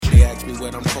ask me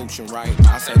what I'm coaching, right?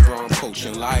 I said, bro, I'm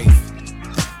coaching life.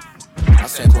 I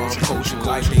said, bro, I'm coaching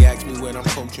life. They ask me what I'm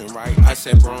coaching, right? I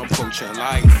said, bro, I'm coaching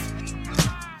life.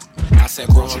 I said,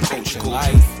 bro, I'm coaching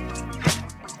life.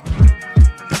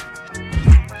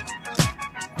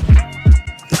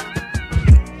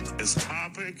 This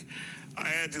topic, I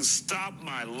had to stop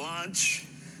my lunch.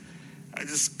 I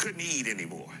just couldn't eat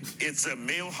anymore. It's a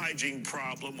male hygiene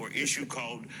problem or issue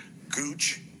called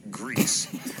gooch grease.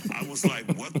 I was like,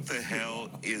 what the hell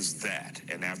is that?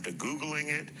 And after Googling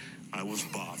it, I was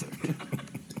bothered.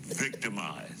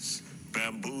 Victimized,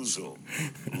 bamboozled,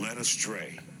 led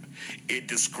astray. It's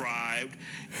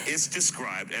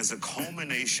described as a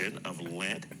culmination of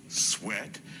lint,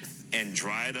 sweat, and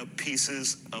dried up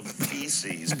pieces of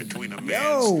feces between a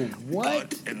man's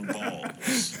butt and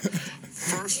balls.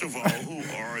 First of all, who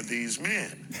are these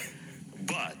men?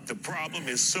 But the problem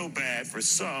is so bad for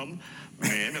some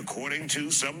men, according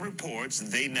to some reports,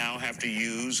 they now have to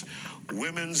use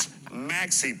women's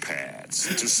maxi pads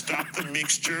to stop the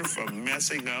mixture from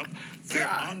messing up their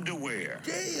underwear.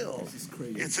 Damn. This is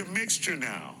crazy. It's a mixture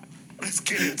now. Let's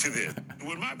get into this.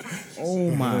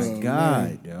 Oh my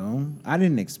God, yo! I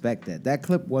didn't expect that. That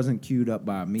clip wasn't queued up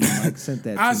by me. Mike sent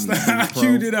that to me. I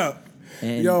queued it up.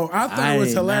 Yo, I thought it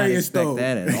was hilarious though.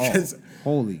 That at all.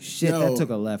 Holy shit, that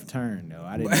took a left turn though.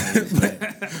 I didn't know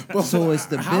that. So it's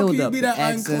the build up. How can you be the that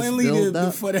access uncleanly build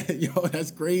up. for that? Yo,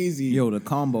 that's crazy. Yo, the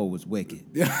combo was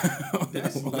wicked.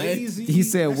 That's lazy. He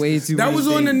said way too much. That was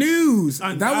on the news.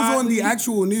 Ungodly. That was on the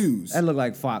actual news. That looked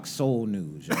like Fox Soul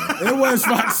News. Yo. It was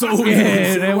Fox Soul News.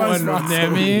 Yeah, that wasn't on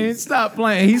there, man. Stop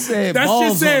playing. He said that balls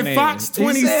shit said on there. Fox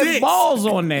 26. He said balls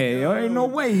on there. Yo, ain't no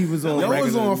way he was on That was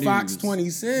regular on news. Fox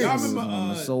 26. Y'all remember on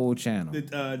the Soul Channel.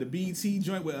 The BT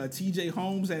joint with TJ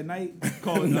Holmes at night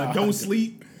called Don't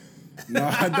Sleep? No,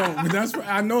 I don't. But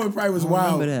I know it probably was I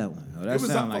wild. remember that one. Oh, that It was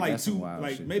up for like that's some 2, wild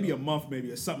like shit, maybe though. a month, maybe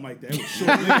or something like that. It was short.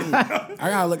 I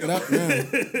gotta look it up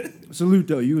now. Salute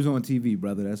though, you was on TV,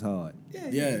 brother. That's hard.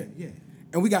 Yeah.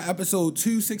 And we got episode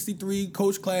 263,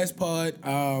 Coach Class Pod.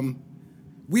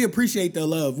 We appreciate the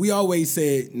love. We always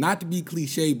said, not to be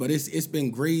cliche, but it's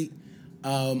been great.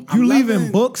 You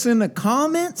leaving books in the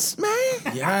comments, man?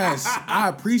 Yes, I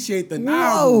appreciate the Whoa,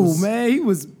 novels. man, he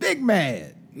was big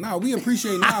mad. No, we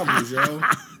appreciate novels, yo.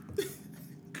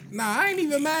 Nah, I ain't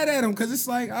even mad at him because it's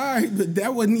like, all right, but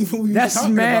that wasn't even what we That's were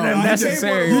talking mad about.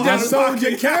 unnecessary. You just sold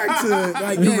your character.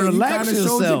 Like, yeah, Relax you kinda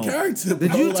showed your yourself. character.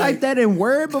 Did bro. you Like, type that in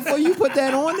Word before you put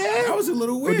that on there? That was a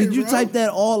little weird, Or did you bro. type that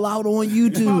all out on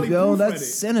YouTube, probably yo? proofread That's it.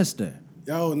 sinister.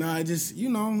 Yo, nah, I just,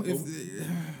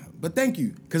 but thank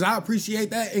you, because I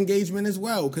appreciate that engagement as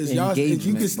well, because y'all, you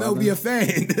Engagement, can still be a fan.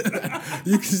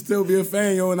 You can still be a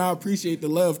fan, yo, and I appreciate the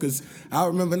love, because I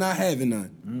remember not having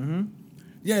none. Mm-hmm.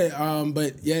 Yeah,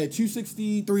 but yeah,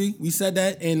 263, we said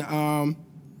that, and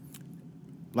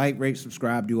Like, rate,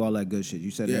 subscribe, do all that good shit.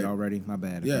 You said that already? My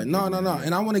bad. yeah, no.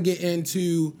 And I want to get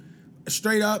into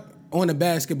straight up on the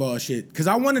basketball shit, because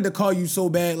I wanted to call you so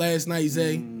bad last night,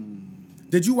 Zay.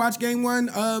 Did you watch game 1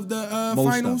 of the Most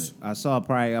finals? of it. I saw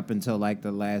probably up until like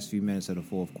the last few minutes of the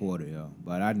fourth quarter, yo.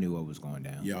 But I knew what was going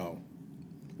down. Yo,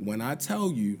 when I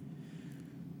tell you,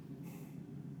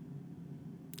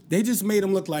 they just made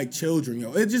them look like children,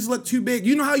 yo. It just looked too big.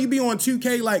 You know how you be on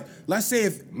 2K, like, let's say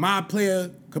if my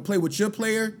player could play with your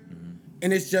player,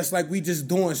 and it's just like we just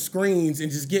doing screens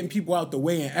and just getting people out the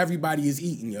way and everybody is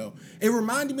eating, yo. It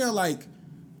reminded me of, like,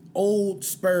 old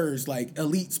Spurs, like,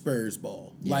 elite Spurs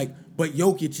ball. Yeah. Like, but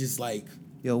Jokic is like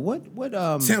Yo, what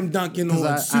Tim Duncan 'cause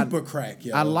on I- super crack,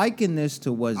 yo. I liken this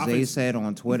to what I Zay think- said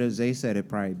on Twitter. Zay said it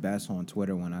probably best on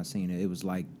Twitter when I seen it. It was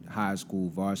like high school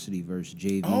varsity versus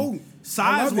JV. Oh,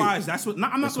 Size wise, that's what. I'm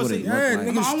That's not gonna what say. it looked like. I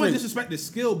don't want straight. to disrespect the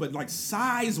skill, but like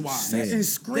size wise, Setting they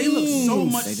screens. look so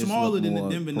much They just smaller look than the more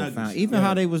Denver profound. Nuggets. Even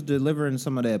how they was delivering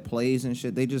some of their plays and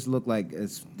shit, they just look like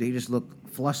they just look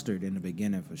flustered in the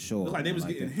beginning for sure. Look like they was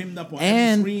Like getting that. hemmed up on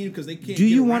And every screen because they can't. do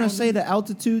you want to say the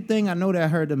altitude thing? I know that I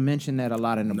heard them mention that a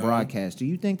lot in the broadcast. Do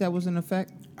you think that was an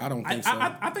effect? I don't think so.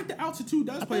 I think the altitude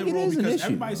does play a think it role is an because issue,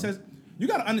 everybody though. says you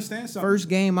got to understand something. First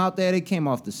game out there, they came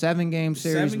off the 7-game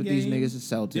series with these niggas,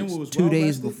 the Denver Celtics, was 2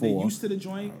 days well-rested, before. They used to the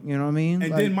joint. You know what I mean?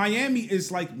 And Like, then Miami is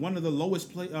like one of the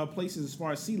lowest places as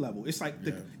far as sea level. It's like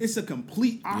it's a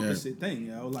complete opposite thing,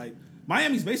 yo. Like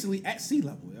Miami's basically at sea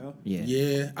level, yo.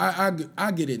 yeah.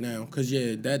 I get it now, because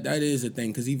that is a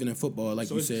thing, because even in football, like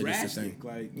So you it's said, it's a drastic. thing.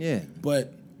 Like Yeah.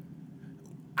 But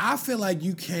I feel like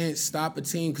you can't stop a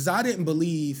team, because I didn't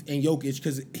believe in Jokic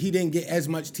because he didn't get as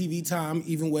much TV time,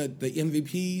 even with the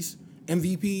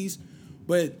MVPs.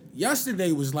 But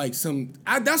yesterday was like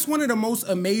that's one of the most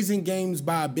amazing games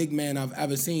by a big man I've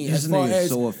ever seen. This as far nigga's as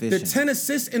so the efficient. 10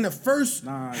 assists in the first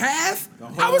half,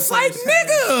 whole I was like, first half.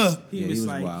 nigga. He Yeah, was he was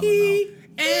like, wilding out.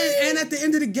 And at the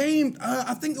end of the game,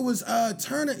 I think it was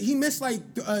Turner. He missed like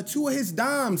 2 of his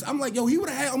dimes. I'm like, yo, he would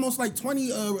have had almost like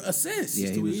 20 assists. Yeah,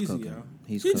 he too was easy, cooking. yo.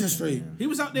 He's He cooking, just straight. man. He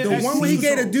was out there. The at one where he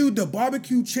gave a control. dude the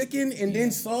barbecue chicken and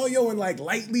then saw yo and like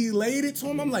lightly laid it to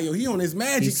him. I'm like, yo, he on his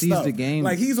magic He sees stuff. the game.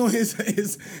 Like he's on his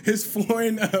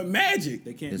foreign magic.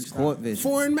 They can't His be court stopped. vision.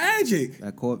 Foreign magic.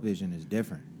 That court vision is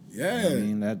different. Yeah. I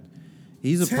mean that.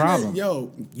 He's a Tenant, problem.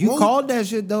 yo, You most- called that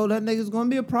shit though. That nigga's gonna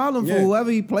be a problem for Yeah. whoever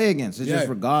he play against. It's just Yeah.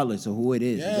 regardless of who it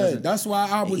is. It Yeah, doesn't- that's why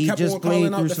I he kept just on played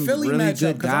calling out through the some Philly really matchup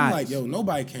good because I'm guys. like, yo,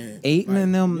 nobody can. Ayton Like,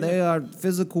 and them, they are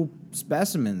physical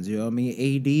specimens. You know what I mean?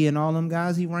 AD and all them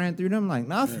guys, he ran through them like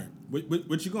nothing.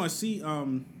 What you're gonna see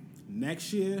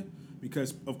next year,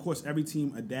 because of course every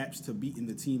team adapts to beating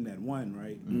the team that won,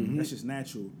 right? That's just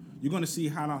natural. You're gonna see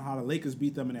how the Lakers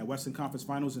beat them in that Western Conference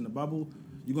Finals in the bubble.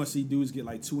 You're gonna see dudes get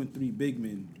like 2 and 3 big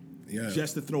men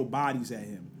just to throw bodies at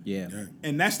him. Yeah.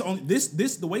 And that's the only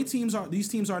the way these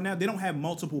teams are now. They don't have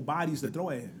multiple bodies to throw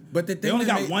at him. But the they thing only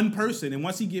that got they- one person, and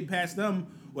once he get past them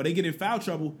or they get in foul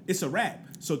trouble, it's a wrap.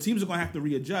 So teams are gonna have to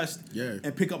readjust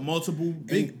and pick up multiple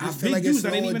big. I just feel big like dudes it's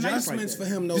that ain't no even nice like adjustments that. for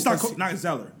him, though, Just not 'cause- not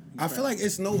Zeller. I feel like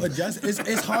it's no adjust.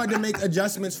 It's hard to make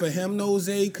adjustments for him, though,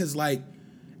 Zay, because like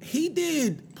he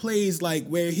did plays like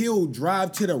where he'll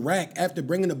drive to the rack after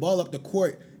bringing the ball up the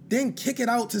court, then kick it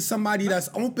out to somebody that's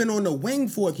open on the wing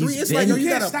for a 3. He's It's like yo, been- you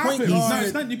can't got a stop point it. guard,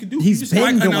 It's nothing you can do. He's You just been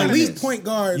like like an doing elite this. point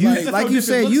guard. You, like, like how you different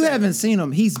said, looks you at it. haven't seen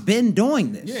him. He's been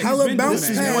doing this. Yeah, he's Hella been bounce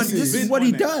doing that. passes. This is Been what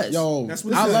he doing that. does. yo, That's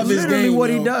what I it's love his Literally game. what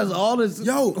he yo. does. All his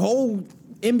whole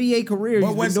NBA career,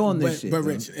 he's been doing this shit. But yo.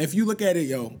 Rich, if you look at it,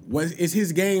 yo, is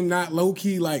his game not low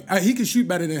key? Like he can shoot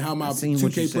better than how my I seen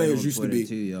what 2K you said players on used to Twitter, be.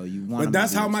 too, yo. You want But him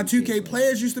that's to be how a my 2K 2K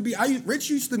players used to be. Rich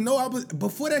used to know I was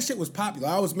before that shit was popular.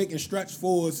 I was making stretch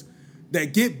fours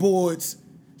that get boards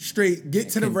straight, get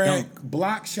to the can rack, dunk.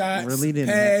 block shots, Really didn't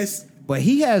pass. But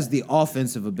he has the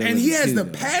offensive ability, And he has too, the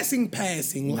though. passing,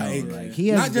 like, he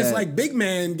has not just that- like big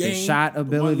man The game. shot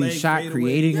ability, one-leg shot fadeaway.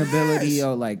 creating Yes. ability,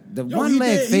 yo. Like the Yo, one he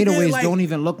leg did- he did, fadeaways like- don't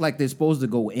even look like they're supposed to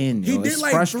go in. He Yo. did It's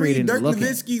like 3 frustrating to Dirk look at.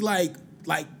 Nowitzki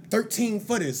like 13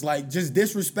 footers, like just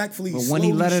disrespectfully. But when he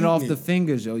slowly let it off shooting the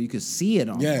fingers, yo, you could see it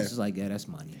on. Yeah. Him. It's just like, yeah, that's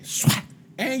money.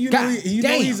 And you know, God you know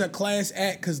damn. he's a class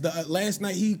act because the last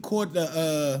night he caught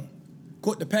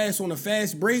the pass on a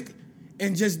fast break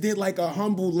and just did like a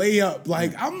humble layup.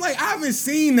 Like I'm like I haven't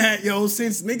seen that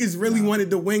since niggas really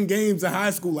wanted to win games in high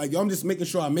school. Like yo, I'm just making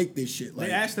sure I make this shit. Like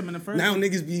They asked him in the first. now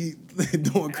niggas be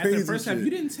doing After crazy the first half, shit.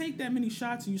 you didn't take that many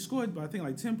shots and you scored, I think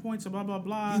like 10 points and blah blah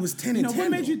blah. He was 10 and 10,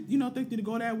 What made though. you think to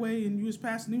go that way? And you was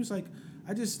passing. He was like,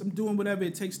 I'm doing whatever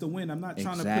it takes to win. I'm not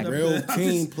trying to put Exactly. up Real the, I'm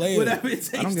team just- player. Whatever it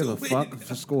takes. I don't give to a win. fuck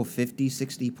if I score 50,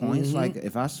 60 points. Mm-hmm. Like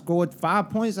if I scored 5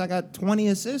 points, I got 20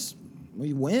 assists.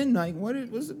 We win. Like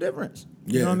what's the difference?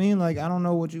 You Yeah. know what I mean? Like I don't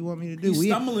know what you want me to do. He's we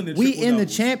stumbling in we in the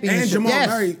triple-doubles. championship. and Jamal yes.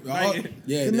 Murray. Right.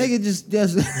 Yeah, The that- nigga just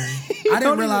I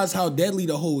didn't realize how deadly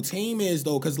the whole team is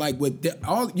though, because like with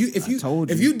told if you.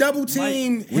 you double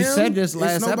team We him, said this it's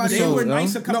last nobody- They episode, were yo.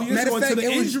 nice a couple No, years matter ago of until fact,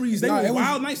 the it was- injuries. They no, were it was-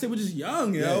 wild nights. They were just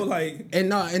young, yo. Like And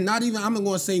not even I'm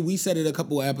gonna say we said it a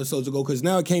couple of episodes ago because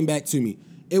now it came back to me.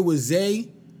 It was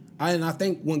Zay, and I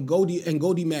think when Goldie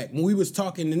Mac when we was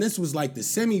talking, and this was like the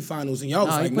semifinals, and y'all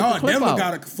was Nah, he like, put the "No, clip Denver out.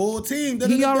 got a full team."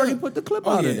 He already put the clip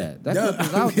out of that. That clip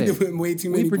was out We there. doing way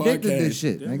too many We predicted podcasts. this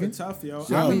shit, Denver nigga. tough, yo.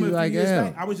 Yo. I remember a Like, few years yeah.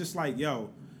 back, I was just like, yo,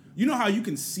 you know how you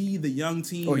can see the young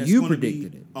team Or that's you going to be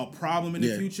predicted it. a problem in the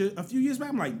Yeah. future. A few years back,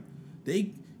 I'm like,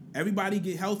 everybody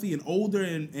get healthy and older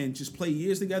and just play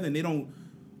years together, and they don't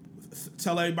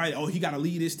tell everybody, oh, he got to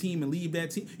lead this team and lead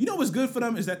that team. You know what's good for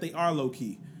them is that they are low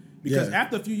key, because Yeah.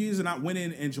 after a few years of not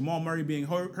winning and Jamal Murray being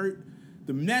hurt,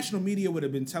 the national media would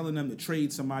have been telling them to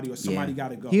trade somebody or somebody got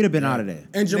to go. He'd have been out of there.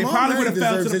 And They Jamal probably Murray would've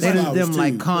fell to deserves the his They'd playoffs have flowers them too.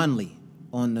 like Conley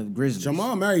on the Grizzlies.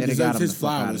 Jamal Murray They'd have got deserves him his the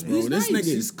fuck out flowers, of bro. there. This nice.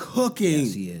 nigga is cooking.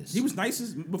 Yes, he is. He was nice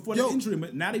before Yo. the injury,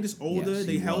 but now they just older, Yes,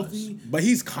 they he healthy. But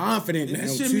he's confident It now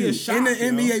should too. be a shock, in the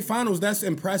yo. NBA Finals, that's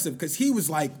impressive because he was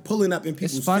like pulling up in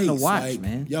people's fun face. to watch, like,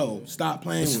 man. Yo, stop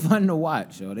playing. It's with me. fun to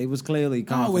watch, yo. They was clearly I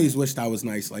confident. always wished I was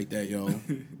nice like that, yo.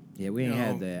 Yeah, we ain't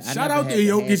had that. I Shout never out to had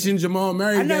Jokic and Jamal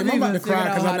Murray. I game. never I'm about even to cry figured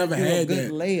out because how I to never do a had good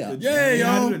that. layup. Yeah, You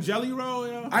had yo. the jelly roll,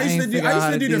 yo. I used ain't to do figure out how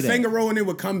to the do that. finger roll and it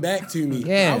would come back to me.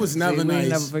 Yeah, I was never see, we nice. ain't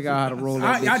never figure out how to roll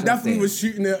that bitch I up definitely there. was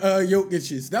shooting the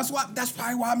Jokic's. That's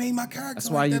probably why I made my character.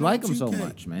 That's why you that like on him so 2K.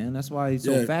 much, man. That's why he's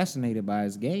so Yeah. fascinated by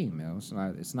his game, yo.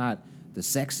 It's not the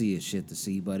sexiest shit to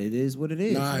see, but it is what it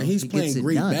is. Nah, you know? he's He playing gets it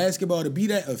great done. basketball to be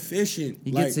that efficient.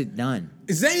 He gets it done.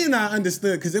 Zay and I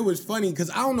understood because it was funny because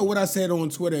I don't know what I said on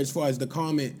Twitter as far as the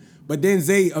comment, but then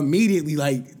Zay immediately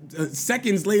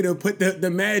seconds later put the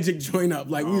magic joint up.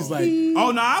 Like, he was like,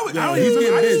 Oh no, I he's getting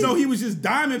just busy. know he was just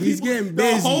diming people. He's getting the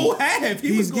busy. whole half. He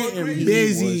He's was going getting crazy.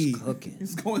 busy. He was cooking.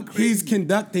 He's going crazy. he's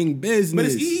conducting business. But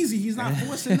it's easy. He's not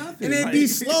forcing nothing. And it'd be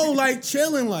slow, like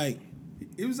chilling, like.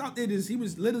 It was out there. He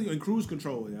was literally in cruise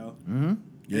control, yo. Mm-hmm.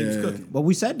 Yeah, he was cooking. But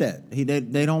we said that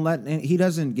they don't let he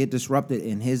doesn't get disrupted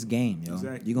in his game, yo.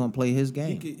 Exactly. You're gonna play his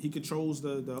game. He controls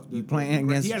the You playing he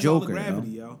against has Joker, all the gravity,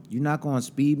 yo. You're not gonna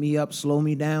speed me up, slow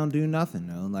me down, do nothing,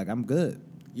 yo. Like, I'm good.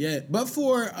 Yeah, but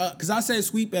because I said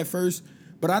sweep at first,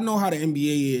 but I know how the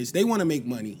NBA is. They want to make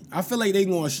money. I feel like they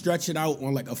going to stretch it out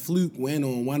on like a fluke win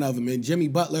on one of them. And Jimmy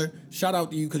Butler, shout out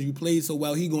to you because you played so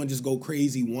well. He going to just go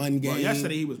crazy one game. Well,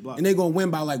 yesterday he was bluffing. And they going to win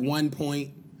by like 1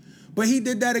 point. But he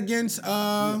did that against He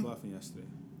was bluffing yesterday.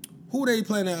 who they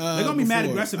playing? They're gonna be mad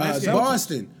aggressive next game.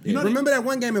 Boston. You know Remember that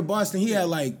one game in Boston? He had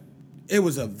like it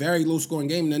was a very low scoring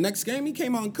game. The next game he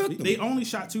came out and cooked them. They only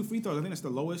shot 2 free throws. I think that's the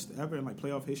lowest ever in like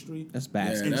playoff history. That's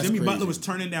bad. Yeah, And that's Jimmy crazy. Butler was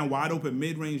turning down wide open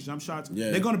mid range jump shots.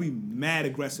 Yeah. They're gonna be mad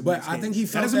aggressive. But next I game. think he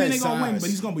felt that doesn't mean that they're gonna win, size. but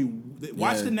he's gonna be.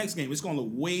 Watch Yeah. the next game. It's gonna look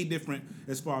way different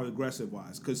as far as aggressive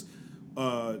wise because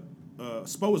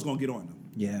Spo is gonna get on them.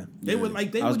 Yeah. They were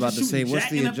like they I was were about just to say, shooting what's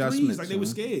the jacking up threes adjustments, like they were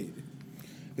huh? scared.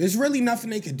 There's really nothing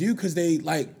they could do because they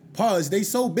they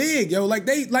so big, yo. Like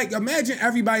imagine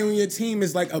everybody on your team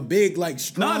is like a big, like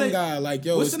strong guy. Like,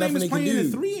 yo, what's it's the name nothing is they can playing do.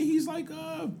 the 3 and he's like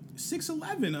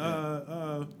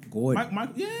 6'11". Gordon.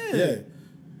 Yeah.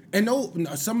 And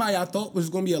somebody I thought was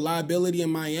gonna be a liability in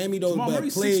Miami though, Jamal but Murray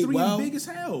played 6'3" well. and big as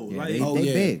hell. Yeah, like, they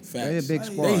yeah, big. facts. They're a big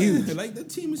like, squad. They huge. Like the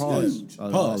team is Pause. huge.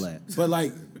 All Pause. that. But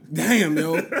like, damn,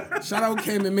 yo. Shout out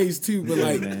Cam and Mace too. But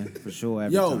like, Man, for sure.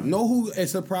 Every yo, time. know who it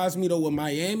surprised me though with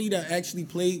Miami that actually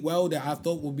played well that I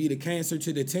thought would be the cancer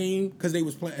to the team because they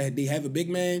was playing. They have a big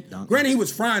man. Duncan. Granted, he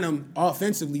was frying them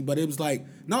offensively, but it was like,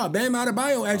 no, Bam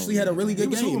Adebayo actually had a really good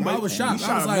game. I was shocked. He I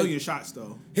shot was a like, million shots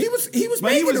though. he was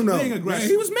But he making was them though. being aggressive. Yeah,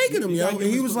 he was making them, yo. He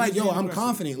And he was like, yo, being I'm aggressive.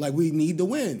 confident. Like we need to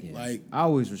win. Yeah. Like, I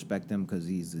always respect him because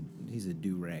he's a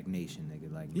do-rag nation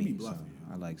nigga like He me. be So bluffing.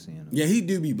 I like seeing him. yeah, he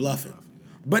do be bluffing.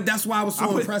 But that's why I was so I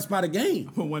put- impressed by the game.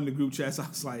 Put one in the group chats. I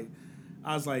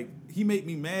was like, he made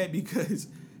me mad because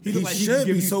He looked like should could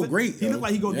give be you so great, He yo. looked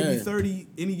like he gonna give Yeah. you 30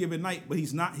 any given night, but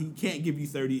he's not. He can't give you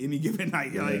 30 any given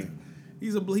night.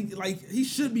 Like he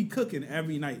should be cooking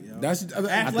every night, yo. That's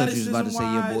I thought you was about to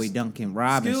say your boy Duncan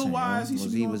Robinson. yo. skill-wise, he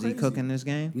should be Was he going cooking crazy. this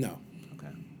game? No. Okay.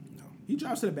 He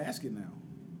drives to the basket now.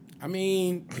 I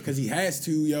mean, because he has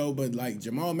to, yo, but like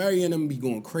Jamal Murray and them be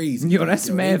going crazy. Yo, that's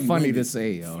Yo, mad they be funny winning. to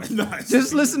say, yo. No, it's-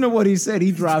 Just listen to what he said.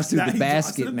 He drives to Nah, the he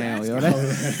drives to basket the now, yo.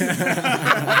 basket.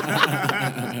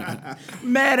 That's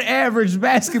mad average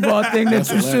basketball thing that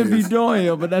you should be doing,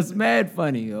 yo. But that's mad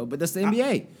funny, yo. But that's the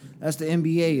NBA. That's the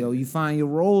NBA, yo. You find your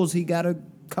roles. He got a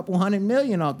couple $100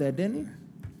 million off that, didn't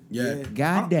he? Yeah.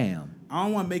 Goddamn. I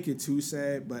don't want to make it too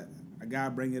sad, but I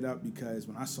gotta bring it up because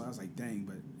when I saw it, I was like, dang,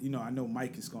 but I know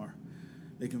Mike is gonna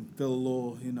they can feel a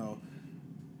little,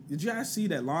 Did you guys see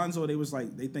that Lonzo,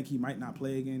 they think he might not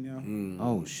play again, yo?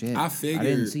 Oh shit. I figured. I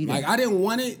didn't see that. Like I didn't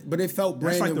want it, but it felt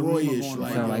That's Brandon like the rumor Roy-ish. going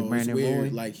Like, around. Felt like it's Brandon weird. Roy?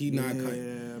 Like he not. Yeah, cut.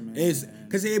 man. It's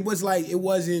because it was like it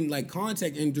wasn't like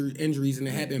contact injuries and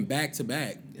it happened back to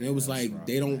back, and it was like rough,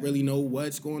 they don't really know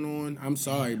what's going on. I'm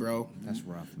sorry, bro. That's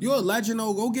rough. You're a legend,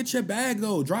 though. Go get your bag,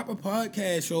 though. Drop a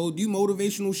podcast, yo. Do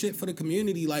motivational shit for the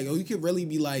community. Like, you could really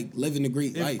be, like, living the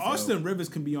great If life, yo. Austin Rivers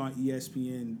can be on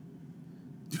ESPN,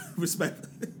 respect.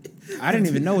 I didn't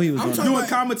even know he was I'm on. talking Doing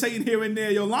about- commentating here and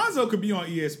there, yo. Lonzo could be on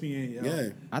ESPN, yo. Yeah.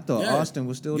 I thought Yeah. Austin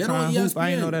was still Get trying on to hoop. I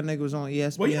didn't know ESPN. that nigga was on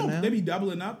ESPN Well, now. they be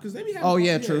doubling up because they be having. Oh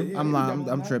yeah, true. I'm they be lying. doubling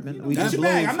I'm up. tripping. We That just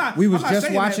blows. I'm not. We was I'm not just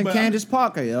saying watching that, but Candace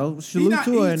Parker, yo. He Salute not,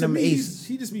 to her he, and to them me, aces.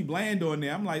 he just be bland on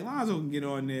there. I'm like, Lonzo can get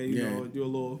on there, you Yeah. know, do a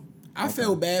little. I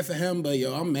feel bad for him, but,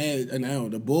 yo, I'm mad now.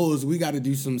 The Bulls, we got to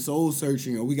do some soul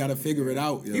searching, or we got to figure it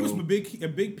out, yo. He was a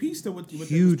big piece to what they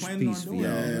Huge was planning piece on for doing.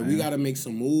 y'all. Yeah, man. we got to make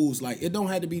some moves. Like, it don't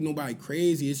have to be nobody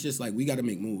crazy. It's just, like, we got to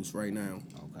make moves right now.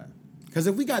 Okay. Because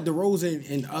if we got DeRozan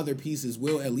and other pieces,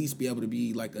 we'll at least be able to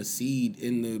be, like, a seed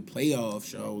in the playoff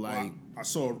show. Like, I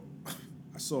saw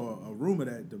a rumor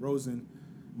that DeRozan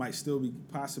might still be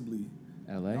possibly.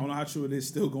 I don't LA. know how true it is.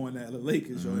 Still going to the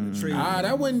Lakers or in the trade.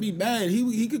 that wouldn't be bad.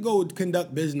 He could go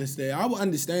conduct business there. I would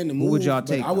understand the move, would y'all but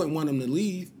take, I wouldn't want him to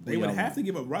leave. They would y'all have to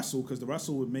give up Russell because the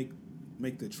Russell would make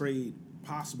the trade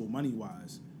possible money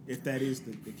wise if that is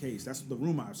the case. That's the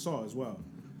rumor I saw as well.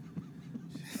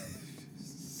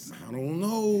 I I don't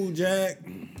know, Jack.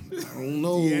 I don't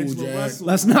know, D'Angelo Jack. Russell.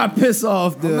 Let's not piss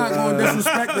off I'm the not going to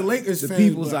disrespect the Lakers the fans,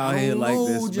 peoples but out I here don't like know,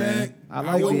 this, Jack. man. I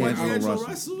like wouldn't want D'Angelo D'Angelo Russell.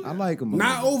 Russell. I like him.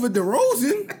 Not over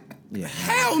DeRozan. Yeah.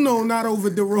 Hell no, not over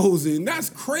DeRozan. That's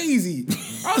crazy.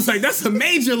 I was like, that's a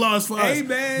major loss for us. Hey,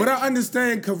 man. But I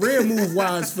understand career move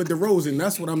wise for DeRozan.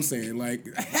 That's what I'm saying. Like,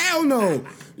 hell no.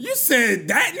 You said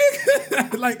that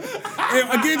nigga? Like,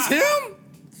 against him?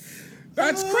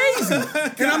 That's crazy.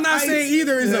 And I'm not saying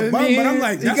either is a bum, but I'm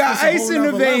like, he that's got just a ice whole in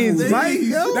the nother veins, level. right?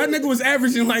 Yo. That nigga was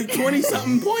averaging like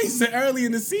 20-something points early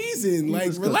in the season. Like,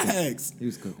 was cooking. relax. He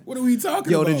was cooking. What are we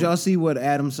talking Yo, about? did y'all see what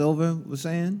Adam Silver was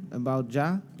saying about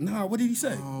Ja? Nah, what did he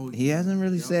say? He hasn't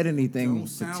really said anything don't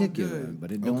sound particular, good.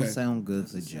 but it don't Okay. sound good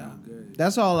for Ja. good.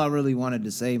 That's all I really wanted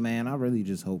to say, man. I really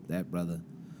just hope that brother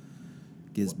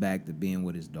gets back to being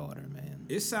with his daughter, man.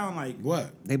 It sound like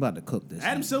What? They about to cook this.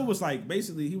 Adam nigga. Silver was like,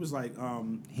 basically, he was like,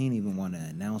 He ain't even want to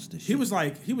announce the shit. he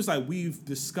was like, we've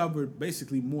discovered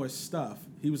basically more stuff.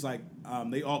 He was like,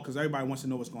 because everybody wants to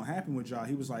know what's going to happen with Ja.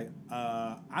 He was like,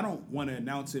 I don't want to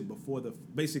announce it before the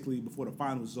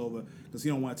finals is over because he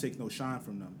don't want to take no shine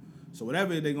from them. So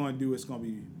whatever they're going to do, it's going to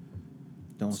be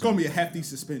don't it's going to be a hefty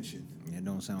suspension It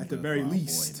don't sound at the good very for our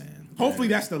least. boy, man. Hopefully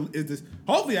that's the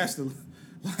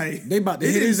like They about to it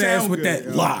hit didn't his ass sound with good,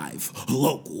 that yo. live,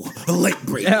 local, late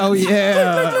break. Hell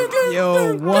yeah.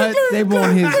 Yo, what? They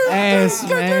want his ass,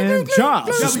 man. Ja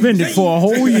suspended for a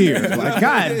whole year. Like,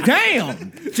 god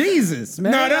damn. Jesus,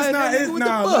 man. No, that's not Nigga it. with the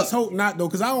Nah, book. let's hope not though,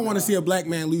 because I don't want to see a black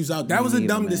man lose out. That was a Me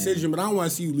dumb neither, man. decision, but I don't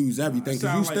want to see you lose everything because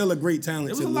Sound you're like- still a great talent.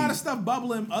 There was to a lot lead. of stuff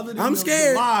bubbling other than I'm the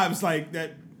scared. lives like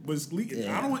that was leaking.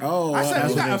 Yeah. I don't want. Oh, I said that's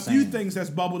we what got a they're few saying. things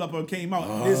that's bubbled up or came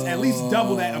out. There's at least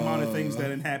double that amount of things that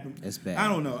didn't happen. It's bad. I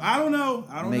don't know.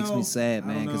 It makes me sad, I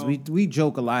man, don't because know. we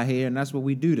joke a lot here, and that's what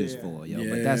we do this Yeah. for, yo. Yeah,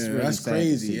 but that's really that's sad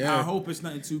crazy, To see. yeah. I hope it's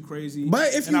nothing too crazy.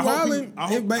 But if And you I hope wildin', I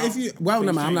hope- but if you well,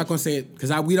 things no, I'm not change. gonna say it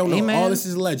because we don't know. Hey, man. All this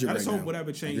is alleged I right just now. hope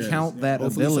whatever changes. Count that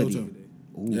Hopefully so, ability. too.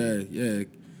 Ooh.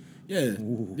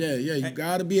 Yeah. You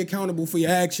gotta be accountable for your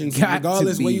actions, Got to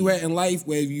regardless where be. you at in life,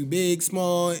 whether you big,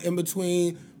 small, in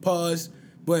between, pause.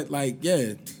 But like,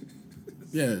 yeah.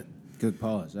 Good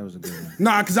pause. That was a good one.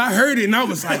 Nah, cause I heard it and I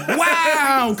was like,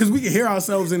 wow, cause we can hear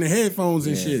ourselves in the headphones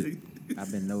and Yeah. shit.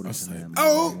 I've been noticing that. more and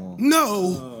Oh more. no.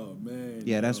 Oh man.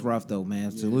 Yeah, that's rough though,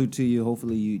 man. Salute to you.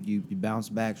 Hopefully you bounce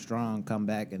back strong, come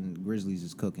back, and Grizzlies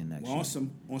is cooking next Well, year.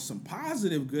 on some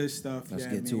positive good stuff. Let's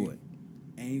yeah, get to man. it.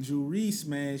 Angel Reese,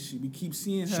 man, we keep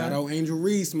seeing her. Shout out Angel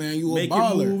Reese, man. You a making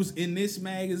baller. moves in this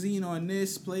magazine, on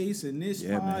this place, in this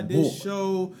Yeah, pod, man. this Boy.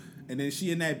 show, and then she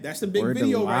in that's the big Word to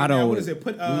video right Lotto. now. What is it?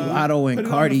 Lotto Put and It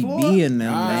on Cardi the Floor? B and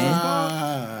them,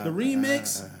 Ah. The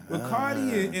remix with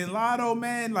Cardi and Lotto,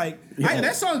 man. Like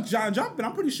that song, John Jumpin'.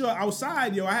 I'm pretty sure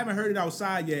outside, yo. I haven't heard it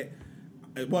outside yet.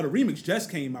 Well, the remix just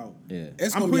came out. Yeah.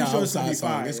 It's I'm gonna be an pretty sure it's gonna outside be song.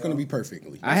 fire, It's yo. gonna be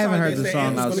perfectly. I haven't how heard they the say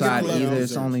song it's gonna get outside love either. It's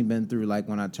deserves. only been through like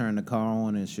when I turn the car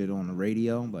on and shit on the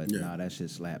radio. But Yeah. nah, that shit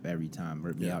slap every time.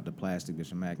 Rip me Yeah. out the plastic,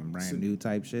 bitch. I'm acting brand new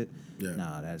type shit. Yeah.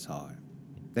 Nah, that's hard.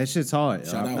 That shit's hard.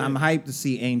 Shout out. I'm hyped to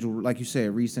see Angel, like you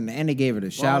said, recent, and they gave her the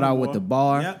shout out with the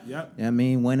Baltimore. bar. Yep. You know what I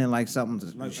mean, winning like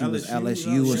something. Like she was LSU, LSU or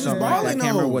she was something like that. I balling, can't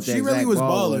remember though. what the She really exact was ball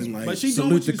balling, like- But she doing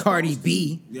salute what to she's Cardi supposed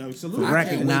B. to. Yo, salute. For I can't wait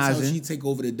till recognizing. she take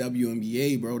over the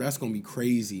WNBA, bro. That's gonna be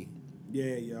crazy.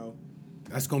 Yeah, yo.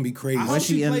 That's gonna be crazy. I hope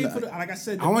she she end played up- for the, like I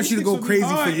said. I want you to go Mystics would be crazy for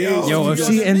hard, years. Yo, if She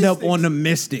she was end up Mystics. on the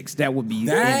Mystics, that would be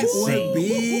That insane. would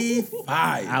be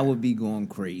fire. I would be going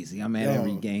crazy. I'm at Yo,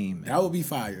 every game. Man. That would be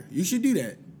fire. You should do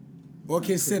that. Or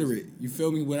consider it. You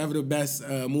feel me? Whatever the best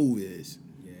move is.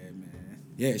 Yeah, man.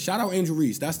 Yeah, shout out Angel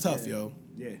Reese. That's tough, yo.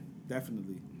 Yeah,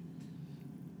 definitely.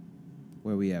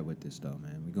 Where we at with this though,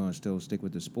 man? We gonna still stick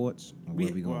with the sports? Or We-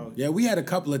 where we going? well, Yeah, we had a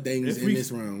couple of things If in we-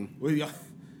 this round. Well, y'all,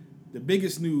 the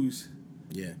biggest news: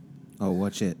 Yeah. Oh,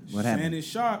 what shit? What happened? Shannon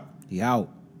Sharp. He out.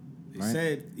 They Right.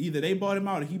 said either they bought him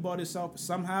out or he bought himself.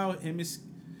 Somehow, him is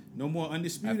no more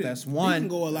undisputed. That's He one. can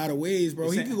go a lot of ways, bro.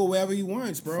 It's He a- can go wherever he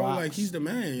wants, bro. Fox. Like, he's the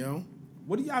man, yo.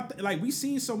 What do y'all like? We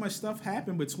seen so much stuff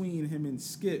happen between him and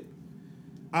Skip.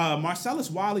 Marcellus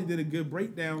Wiley did a good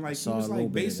breakdown. Like he saw was a little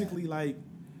like bit of basically like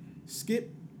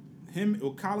Skip, him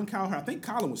or Colin Cowherd. I think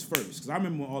Colin was first because I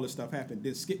remember when all this stuff happened.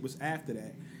 Then Skip was after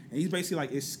that, and he's basically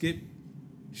like it's Skip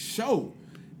show,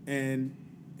 and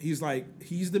he's like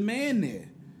he's the man there,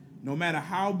 no matter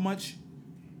how much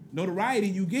notoriety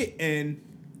you get. And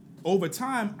over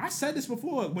time, I said this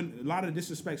before when a lot of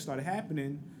disrespect started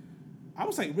happening. I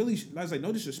was like, really, I was like,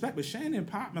 no disrespect, but Shannon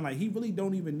Popman, like, he really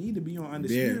don't even need to be on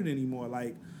Undisputed anymore.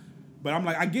 Like, but I'm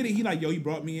like, I get it. He like, yo, he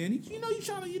brought me in. He, you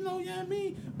trying to, you know what I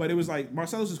mean? But it was like,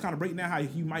 Marcellus was kind of breaking down how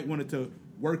he might wanted to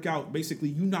work out, basically,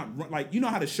 you not, like, you know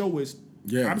how the show is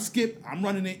Yeah. I'm Skip, I'm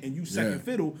running it, and you second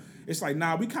fiddle. It's like,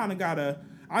 nah, we kind of gotta.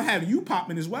 I have you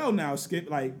popping as well now, Skip.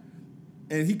 Like,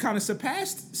 and he kind of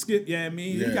surpassed Skip. Yeah, I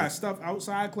mean, he got stuff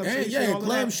outside Club Shay Shay.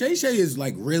 Club Shay Shay is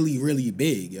like really, really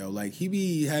big, yo. Like he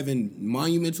be having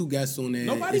monumental guests on there.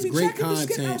 Nobody it's be great checking content.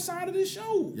 the Skip outside of this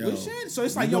show. Yo, so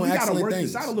it's like, you yo, we doing gotta work excellent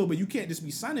this out a things. little bit. You can't just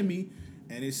be sunning me.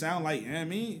 And it sound like, I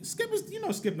mean, Skip is,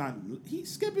 Skip not,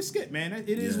 Skip is Skip, man. It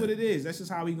is what it is. That's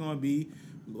just how he gonna be.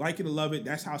 Like it or love it,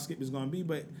 that's how Skip is gonna be.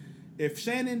 But if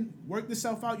Shannon worked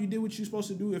itself out, you did what you're supposed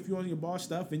to do. If you're on your boss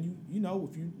stuff, and you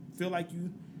if you feel like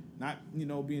you not,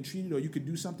 being treated, or you could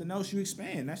do something else, you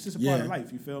expand. That's just a part of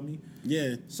life. You feel me?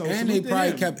 Yeah. So and they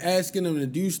probably him. kept asking him to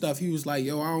do stuff. He was like,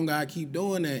 yo, I don't gotta keep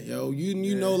doing that, yo.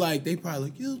 You know, like they probably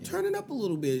like, yo, turn it up a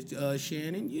little bit,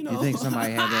 Shannon. You know. You think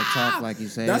somebody had that talk like he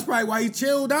said? That's probably why he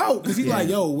chilled out. Cause he's like,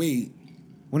 yo, wait.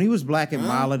 When he was black and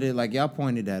molleted, like y'all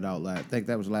pointed that out. I think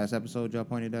that was last episode. Y'all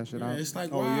pointed that shit out. It's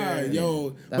like, why,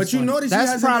 yo? That's But you when- notice he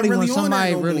that's hasn't probably been when really on that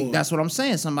somebody no really. more. That's what I'm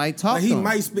saying. Somebody talked Like to he him.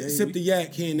 might sip the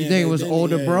yak here and there. You think it but was then,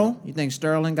 older, bro? You think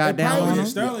Sterling got down on him?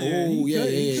 Sterling, Oh,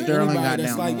 yeah. Sterling Anybody got that's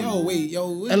down like, on yo, him. wait, yo.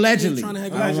 what- Allegedly. trying to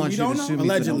have I don't you- want you to don't know? sue me for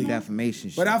Allegedly. no defamation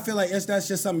shit. But I feel like that's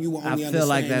just something you will only I feel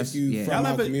like understand that's- if you yeah. from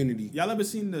our community. Y'all ever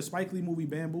seen the Spike Lee movie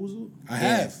Bamboozled? I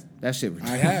have. That shit.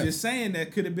 I have. Just saying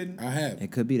that could have been. I have.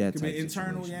 It could be that Could type be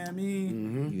internal, situation. yeah, I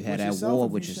mean. You had with that yourself, war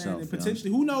if with you saying yourself. it, yo. potentially,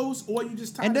 who knows? Or you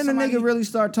just tired And then of the somebody, nigga really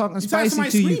started talking tired of spicy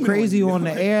somebody to you, screaming crazy on on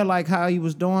you. the air, like how he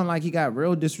was doing. Like he got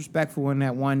real disrespectful in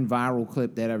that one viral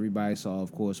clip that everybody saw,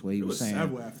 of course, where he It was was saying,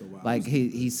 several after a while. like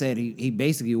he said he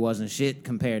basically wasn't shit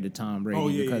compared to Tom Brady Oh,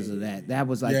 yeah, because yeah, of yeah. that. That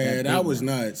was like Yeah, that that big was one.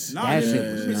 nuts. Nah, That yeah,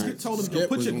 shit was Skip nuts. told him to Skip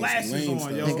put was your on some glasses lame on,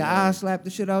 stuff. yo. Nigga, I slapped the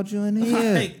shit out you in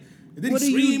here. Like, then What he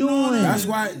are you screamed on doing? him. That's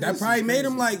why. This That is probably made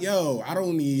him crazy. like, yo, I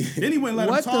don't need. Then he wouldn't let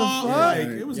What him the talk. fuck? Like,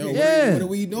 it was Yo, getting Yeah. what are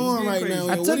we doing getting right crazy. now?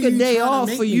 I Yo, took what a are you day trying to off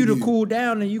make for me you to do? cool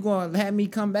down, and you gonna have me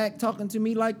come back talking to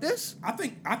me like this? I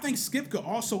think Skip could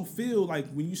also feel like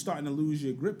when you starting to lose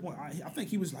your grip on. I think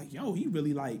he was like, yo, he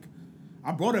really like.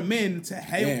 I brought him in to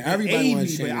help Yeah, and everybody aid me,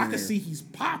 wants but Shane I in can there. see he's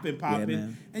popping,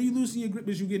 man. and you losing your grip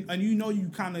as you get, and you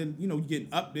kind of, you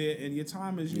getting up there, and your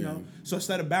time is, you know. So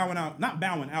instead of not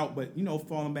bowing out, but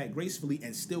falling back gracefully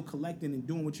and still collecting and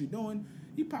doing what you're doing,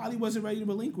 he probably wasn't ready to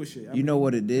relinquish it. I You mean, know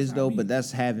what it is that's though, how but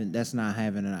he- that's not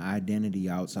having an identity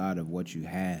outside of what you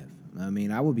have. I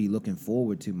mean, I would be looking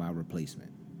forward to my replacement.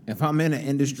 If I'm in an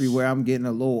industry where I'm getting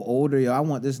a little older, yo, I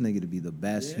want this nigga to be the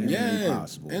best humanly Yeah,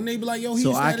 possible. and they be like, yo, he So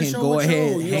used to I have a can show go with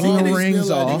ahead, you. hang Yo, the they rings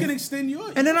still off. He can extend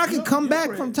your, and then I can come back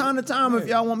bread. from time to time if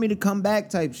y'all want me to come back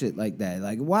type shit like that.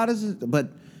 Like, why does it?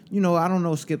 But, I don't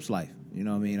know Skip's life. You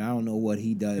know what I mean? I don't know what he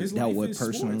His dealt life with is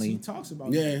sports. personally. He talks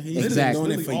about Yeah, it. he's Exactly. been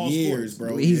doing it for All years,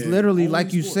 sports. bro. He's Yeah. literally, Only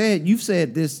like you sports. said, you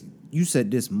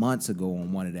said this months ago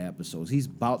on one of the episodes. He's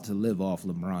about to live off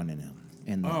LeBron and him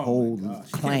and the Oh, my whole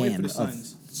gosh. Can't wait for clan the of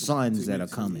Suns sons that are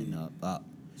to coming be- up.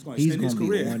 It's gonna He's extend his gonna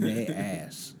be career. on their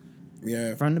ass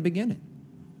Yeah. from the beginning.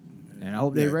 And I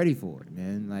hope they're Yeah. ready for it,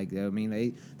 man. Like, I mean,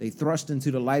 they thrust into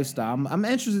the lifestyle. I'm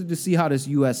interested to see how this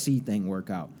USC thing work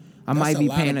out. I That's might a be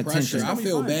lot paying of pressure. attention. I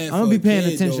feel bad. I'm gonna be for a paying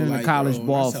kid, attention though, to like, college yo,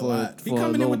 ball that's a lot. He for a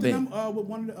coming in little with bit. with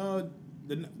one of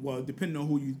well, depending on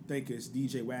who you think is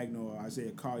DJ Wagner or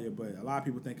Isaiah Collier, but a lot of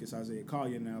people think it's Isaiah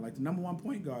Collier now, like the number one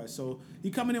point guard. So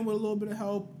he coming in with a little bit of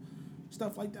help,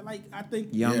 stuff like that. Like I think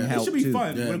Young it help, should be too.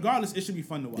 fun. Yeah. Regardless, it should be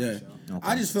fun to watch. Yeah, Yo. Okay.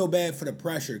 I just feel bad for the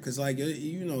pressure because, like,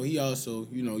 he also,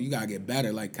 you gotta get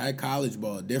better. Like, college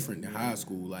ball different than high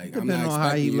school. Like, I'm Depending not on how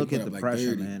expecting you to look put at up, the like, pressure,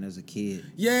 30. man, as a kid.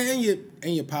 Yeah,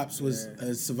 and your pops was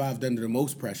survived under the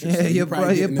most pressure. Yeah, so he your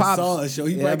probably getting the pops. sauce, so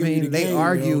he Yeah, I probably giving you mean, the they game,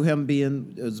 argue yo. him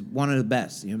being is one of the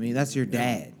best. You know what I mean? That's your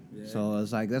dad. So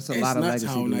it's like that's a lot of nuts legacy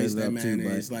how to nice live that up man to.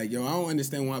 But is. Like, yo, I don't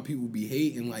understand why people be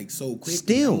hating like so quick.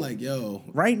 Still. I'm like, yo,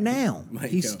 right now,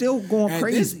 like, he's yo, still going at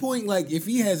crazy. this point, like, if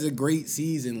he has a great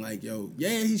season, like, yo,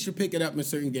 yeah, he should pick it up in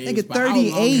certain games. Nigga, but how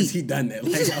long 38. has he done that?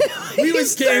 Like, yo, we was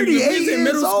He's scared. We 38 was in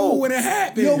middle years school old. when it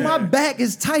happened. Yo, my back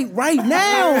is tight right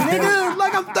now, nigga.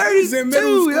 Like I'm 32, He's in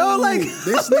middle school. yo. Like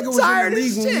this nigga was tired in the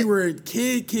of league when we shit. were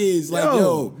kids. Like,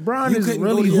 yo, Bron you is couldn't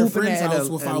really go to your hooping friend's at house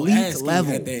a without elite asking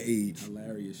level. at that age.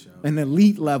 Hilarious show. An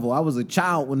elite level. I was a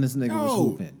child when this nigga was Yo,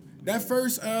 hooping. that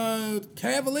first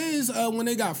Cavaliers when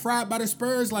they got fried by the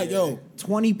Spurs, like, yo,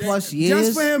 20 plus just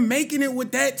years, for him making it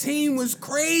with that team was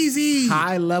crazy.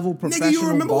 high level professional Nigga, you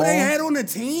remember ball. who they had on the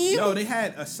team? Yo, they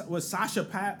had was Sasha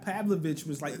Pavlovich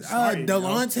was like starting, yo.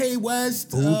 Delonte West,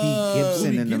 Booby Gibson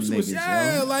and them Gibson was- niggas,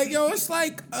 yeah, yo. like, yo, it's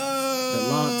like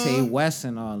Delonte West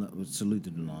and all. Salute to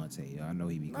Delonte. Yo. I know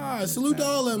he be. salute to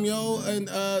all of them, yo, and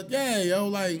yeah, yo,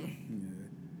 like.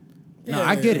 No, Yeah,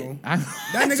 I get yo. it. That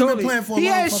nigga been playing for a he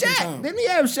long had fucking Shaq. time. Didn't he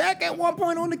have Shaq at one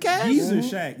point on the Cavs? Geezer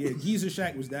Shaq. Yeah, Geezer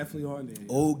Shaq was definitely on there.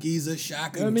 Old geezer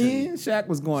Shaq. I mean, Shaq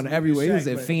was going everywhere. He was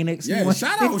Shaq, at but- Phoenix. Yeah, He went-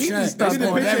 shout out he Shaq. just They started did a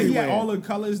going picture, He everywhere. had all the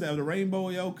colors that the rainbow,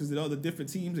 yo, because all the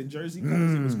different teams and jersey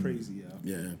colors. It was crazy, yo.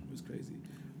 Yeah. It was crazy.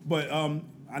 But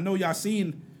I know y'all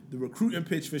seen the recruiting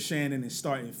pitch for Shannon is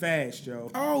starting fast, yo.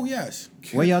 Oh yes.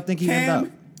 Where y'all think he ended up?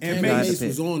 Cam and Cam Mace Mace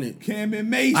was on it. Cam and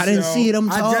Mace. I didn't yo. see them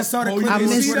talk. I just saw the clip I on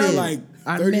missed Twitter it. like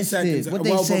I 30 missed seconds. it. What they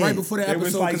But said? right before the It was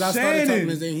episode, like because I started Shannon.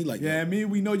 talking to him, he like, yeah, I mean,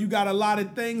 we know you got a lot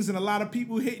of things and a lot of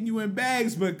people hitting you in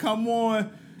bags, but come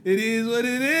on, it is what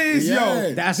it is, Yeah.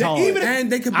 yo. That's That hard. Even if,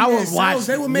 and they could be I would themselves. watch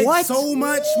They would it. make What? so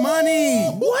much money.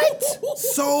 What?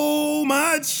 So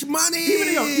much money.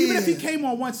 even if he came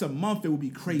on once a month, it would be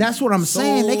crazy. That's what I'm So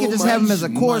saying. They could just have him as a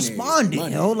much correspondent,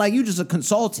 money. yo. Like you just a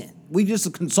consultant. We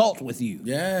just consult with you.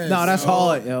 Yes, No, that's yo.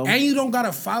 hard, yo. And you don't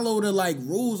gotta follow the like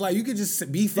rules. Like you could just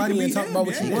be funny be and talk him, about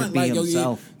what yeah. you He want. could be Like yo,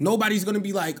 himself. nobody's gonna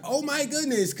be like, oh my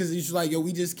goodness, because it's just like yo,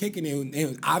 we just kicking it.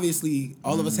 And obviously,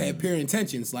 all of us had pure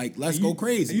intentions. Like let's go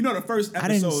crazy. You know the first episode. I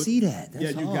didn't see that. That's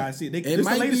yeah, you hard. guys see it. This It the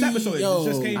might latest be, episode. yo, It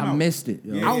just came out. I missed it,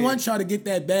 yo. Yeah. I want y'all to get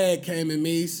that bag, Cam and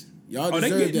Mace. Y'all Oh, they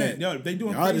deserve getting that. that. Yo, they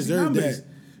doing Y'all crazy deserve numbers. that.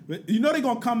 But you know they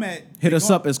gonna come at. Hit us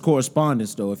up as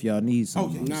correspondents though if y'all need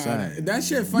something. on the Nah, side. that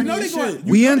shit funny know they as going- shit.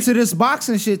 We into this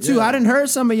boxing shit too. Yeah. I didn't heard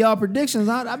some of y'all predictions.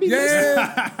 I be listening.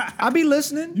 Yeah. I be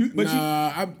listening.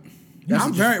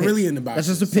 I'm very pitch. really into boxing.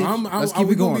 That's just a pitch. Let's keep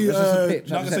it going. That's just a pitch.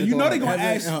 Like I said, you know they gonna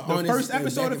Having, ask the honest, first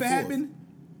episode back if it and forth. happened.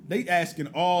 They asking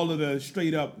all of the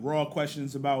straight up raw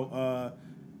questions about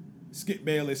Skip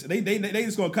Bayless. They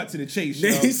just gonna cut to the chase. They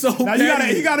yo. so now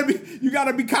petty. you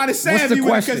gotta be kind of the savvy with it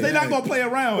question? because they not gonna play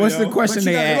around. What's yo. the question But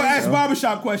they you gotta go ask, ask yo?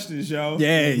 barbershop questions, yo.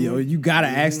 Yeah, yo, you gotta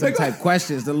ask them type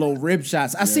questions, the little rib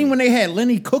shots. I seen when they had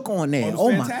Lenny Cook on there. Oh, it was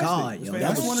Oh my fantastic. god, It was yo, fantastic. that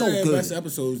That's was one so of their good. best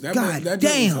episodes. That God joint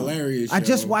damn, was hilarious. I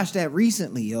just yo. watched that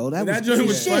recently, yo. That That was joint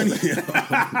was shit.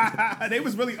 funny. They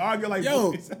was really arguing like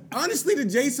Yo, boys. honestly,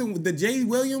 the Jay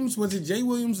Williams, was it Jay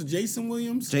Williams or Jason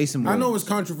Williams? Jason I know Williams. it's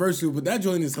controversial, but that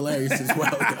joint is hilarious as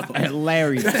well. Yo.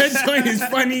 Hilarious. That joint is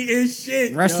funny as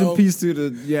shit. Rest yo. in peace to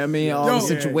the, yeah, I mean, all Yo. the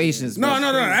situations. No,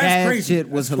 but that's that crazy. shit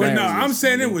was But hilarious. no, I'm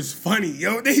saying it was funny,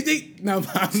 yo. No,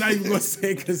 I'm not even gonna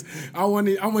say because I want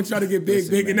y'all to get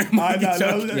big in that market.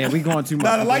 yo. Yeah, we going too much.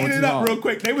 Nah, We lighten going it too up hard. real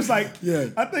quick. They was like, Yeah.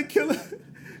 I think Killer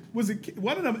was it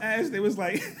one of them asked. They was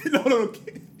like, no.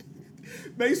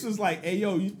 Mace was like, hey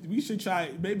yo, we should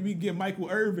try. Maybe we get Michael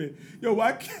Irvin. Yo,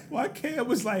 why Cam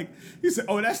was like, he said,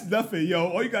 oh that's nothing, yo.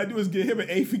 All you gotta do is get him an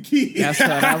A for key. That's what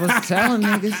I was telling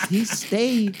niggas. He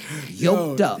stayed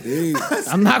yoked Yo, up. dude.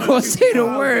 I'm not gonna say the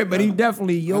word, but he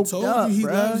definitely I yoked told up, you he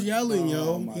bruh. loves yelling,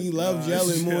 yo. He loves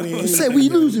yelling more than He anything. said we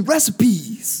losing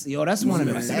recipes. Yo, that's one of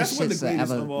the Man, best that's one of shits the that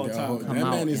greatest ever of all time. Yo, come that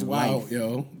out man is in wild, life.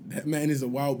 yo. That man is a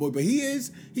wild boy, but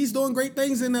he's doing great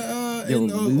things in the Yo,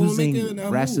 losing making, moves.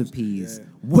 recipes.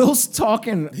 Will's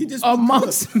talking He just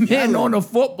amongst men yelling. on a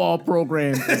football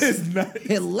program. It's It's nice.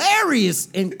 hilarious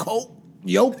and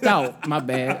yoked out. My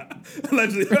bad.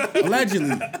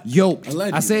 Allegedly. Yoked.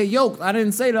 Allegedly. I said yoked. I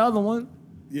didn't say the other one.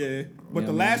 Yeah, but Yeah,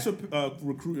 the man. last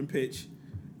recruiting pitch,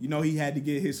 you know, he had to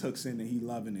get his hooks in, and he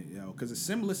loving it, yo. Because a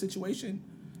similar situation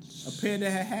appeared to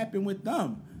have happened with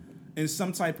them in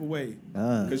some type of way.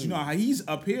 Because you know how he's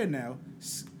up here now,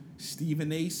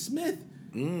 Stephen A. Smith.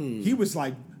 He was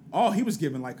like, he was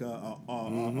giving like a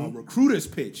recruiter's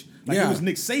pitch. Like Yeah. it was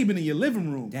Nick Saban in your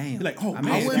living room. Damn. You're like, oh I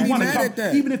mean, man, I wouldn't you be wanna mad come, at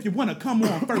that. even if you want to come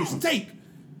on first take.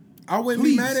 I wouldn't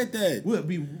Please. be mad at that. We'll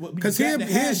be Because glad he'll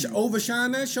to have you.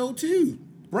 overshine that show too.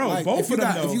 Bro, like, both if you of them,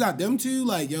 got, though. if you got them two,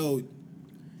 like, yo,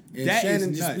 and That is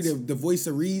Shannon just be nuts. the voice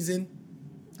of reason.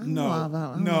 No, I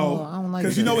don't no, like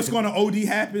because that. you know what's going to OD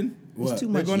happen. What? too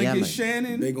They're much going to yelling. get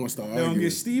Shannon. They gonna start They're going to arguing.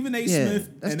 get Stephen A. Yeah, Smith,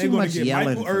 that's and too they're going much to get yelling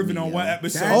Michael for Irvin me, on yo. one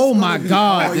episode. That's- Oh my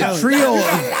God, the yo. trio of You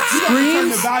gotta turn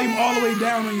screams. the volume all the way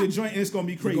down on your joint, and it's going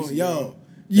to be crazy. Yo,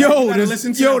 Yo, gotta the,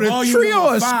 listen to yo, the the volume trio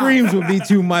on of 5. screams would be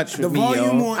too much for The me,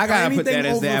 volume yo. on I gotta put that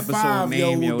anything as the over episode 5, name,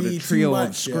 yo, yo. would The be trio too of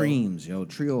much, yo. screams, yo.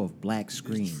 Trio of black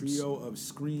screams. Trio of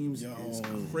screams is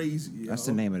crazy. Yo. That's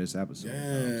the name of this episode.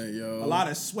 yeah, yo. A lot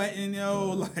of sweating,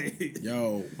 yo. Like,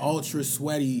 Yo, ultra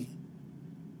sweaty.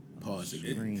 Pause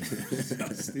again.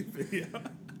 Screams. stupid, yo.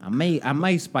 I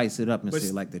might spice it up and But say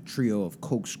s- like the trio of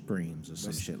coke screams or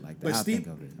some shit like that. But I'll think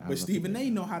of it. but Stephen A.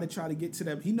 know how to try to get to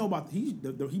them. He know about he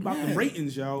about the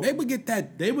ratings, yo. They would get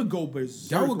that. They would go berserk.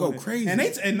 That would go on it. crazy.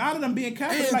 And not of them being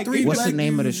Catholic. And Like, 3 What's the black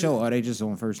name of the dudes. show? Are they just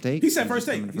on First Take? he said They first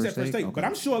just take. coming to He said first take. Okay. But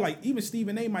I'm sure like even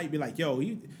Stephen A. might be like, yo,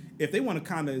 if they want to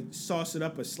kind of sauce it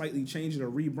up or slightly change it or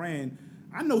rebrand.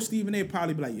 I know Stephen A.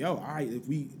 probably be like, yo, all right, if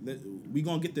we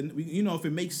gonna get if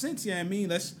it makes sense, yeah, I mean,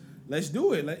 let's let's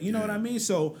do it. You know what I mean?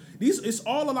 So it's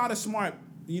all a lot of smart.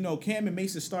 Cam and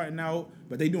Mason starting out,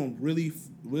 but they doing really,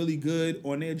 really good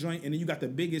on their joint. And then you got the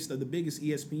biggest of the biggest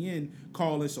ESPN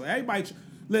calling. So everybody,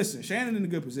 listen, Shannon in a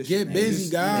good position. Get busy,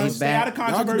 guys. Stay out of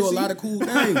controversy. Y'all can do a lot of cool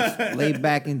things. Lay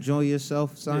back, enjoy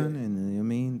yourself, son.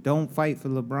 And don't fight for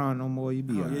LeBron no more. You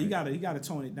be all right. You gotta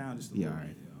tone it down just a little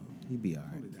bit. You be all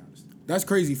right. That's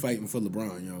crazy fighting for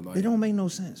LeBron, yo. Like, It don't make no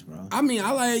sense, bro. I mean,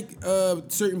 I like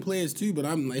certain players too, but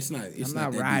it's not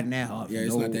not that riding deep. that off. Yeah,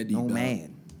 it's not that deep. No dog.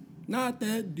 man. Not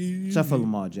that deep. Except for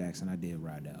Lamar Jackson, I did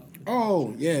ride that off.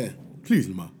 Oh yeah, please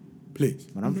Lamar, please.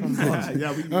 But I'm from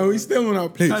Boston. We still on our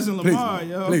please. Cousin please, Lamar,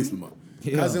 yo. Please Lamar.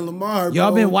 Yeah. Cousin Lamar.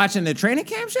 Y'all bro. been watching the training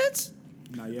camp shits?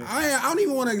 Not yet. I don't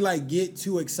even want to get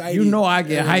too excited. You know I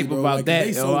get early, hype bro. about Like, that, they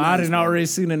yo. so I nice, didn't bro. already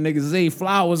seen a nigga Zay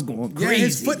Flowers going Yeah, crazy.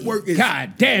 his footwork is.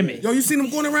 God damn it. Yo, you seen him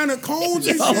going around the cones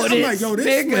and Yo, shit? I'm this like, yo, this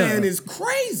nigga. man is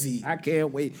crazy. I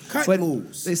can't wait. Cut but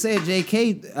moves. They said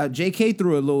JK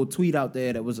threw a little tweet out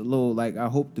there that was a little like, I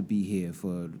hope to be here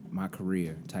for my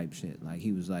career type shit. Like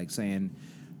he was like saying,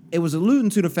 it was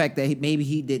alluding to the fact that maybe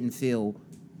he didn't feel,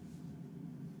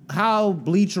 how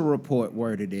Bleacher Report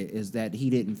worded it is that he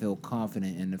didn't feel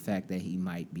confident in the fact that he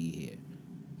might be here.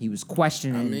 He was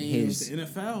questioning It's his the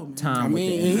NFL, man. time. I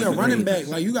mean, with he the a running NFL. back.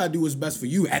 Like, you got to do what's best for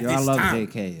you at Yo, this I love time.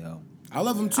 JK, yo. I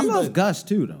love him I too, love but Gus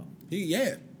too, though.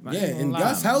 yeah. I Yeah, ain't gonna and lie,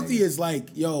 Gus my healthy nigga. is like,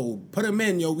 yo, put him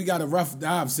in, yo. We got a rough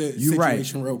dive You right.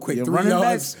 situation real quick. Your 3 running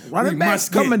yards. running we backs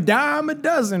must get. come a dime a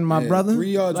dozen, my Yeah, brother.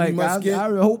 3 yards we Like, must get. I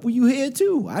hope you here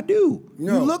too. I do.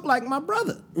 No. You look like my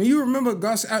brother. When you remember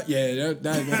Gus out, yo, like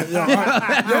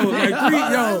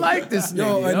I like this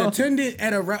yo, nigga. an attendant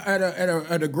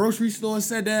at a grocery store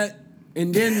said that,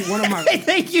 and then one of my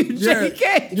Thank you,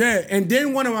 JK. yeah, and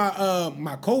then one of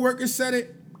my coworkers said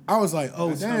it. I was like, oh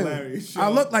That's damn, hilarious, yo. I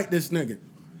look like this nigga.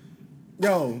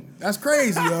 Yo, that's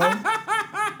crazy, yo.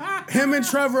 Him and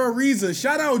Trevor Ariza.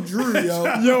 Shout out Drew, yo.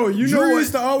 Yo, you Drew know what?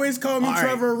 used to always call me All right.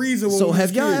 Trevor Ariza. When So we was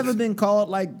have y'all kids. ever been called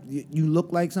like you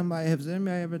look like somebody? Has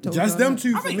anybody ever told Just y'all them that?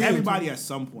 two I for think me. everybody at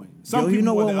some point. Yo, Some you people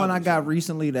know more what than one I others. got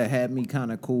recently that had me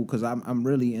kind of cool because I'm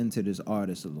really into this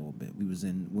artist a little bit.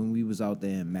 When we was out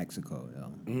there in Mexico,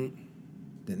 yo. Mm-hmm.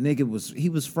 The nigga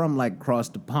was from like across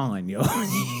the pond, yo.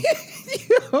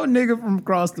 Yo, nigga from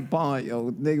across the pond,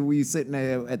 yo. Nigga, we sitting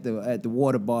there at the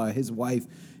water bar. His wife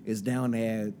is down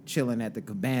there chilling at the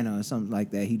cabana or something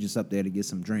like that. He just up there to get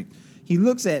some drink. He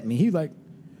looks at me. He's like,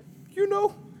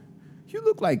 you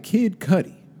look like Kid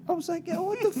Cudi. I was like, yo,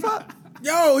 what the fuck?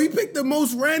 Yo, he picked the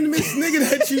most randomest nigga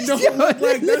that you don't look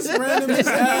like. That's random as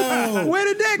hell. Where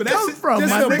did that But come that's from?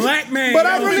 just my a nigga? black man, But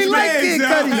yo. I really Rich like man, Kid yo.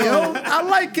 Cudi, yo. I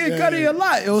like Kid Yeah, Cudi a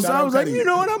lot, yo. So Shout I out was like, Cudi. you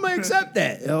know what? I'm gonna accept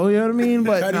that, yo. You know what I mean?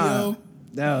 But Cudi, nah. yo.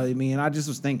 No, I mean, I just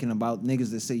was thinking about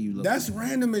niggas that say you look. That's like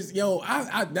random as yo.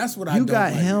 I that's what I you don't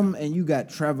got like. him and you got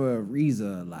Trevor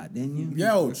Ariza a lot, didn't you?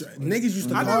 Yo, niggas used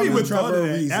to I call never him even thought Trevor of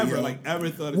that Ariza, ever. yo. Like ever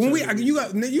thought of When Trevor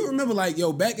you remember like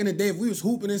yo back in the day if we was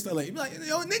hooping and stuff like, you'd be like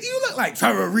yo nigga you look like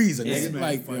Trevor Ariza It's nigga mad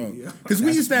like funny, yo yo. because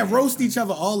we used to have roast each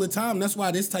other all the time. That's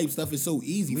why this type stuff is so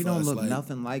easy. We for don't us. look like,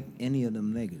 nothing like any of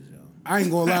them niggas, yo. I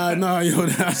ain't gonna lie, nah yo.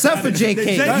 Except for JK.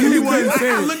 JK You was-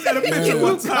 I looked at a picture you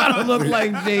one time. gotta look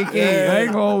like JK. I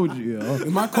ain't gonna hold you, yo.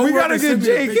 My We coworker gotta get sent me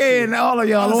a JK picture. and all of I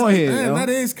y'all was on like, here, man, yo. that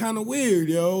is kind of weird,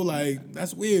 yo. Like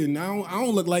that's weird. Now I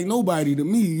don't look like nobody to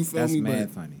me. You feel That's me? mad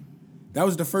But funny. that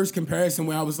was the first comparison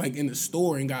where I was like in the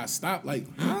store and got stopped. Like,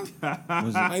 huh?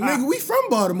 Was Like nigga, we from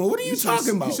Baltimore. What are you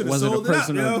talking about? should've it a sold it up,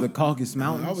 person yo. of the Caucasus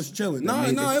Mountains? I was chilling.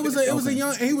 That No, made it was a Okay.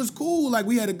 young, and he was cool. Like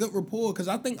we had a good rapport because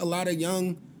I think a lot of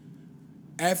young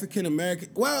African American.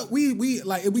 Well, we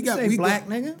like we got Say we black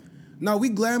nigga? No,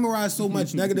 we glamorize so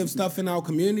much negative stuff in our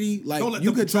community. Like Don't let you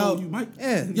them could control tell. you, Mike.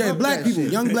 Yeah, fuck black that people,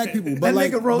 shit. young black people. But That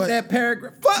like, nigga wrote but- that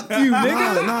paragraph. Fuck you,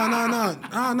 nigga.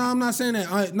 No, I'm not saying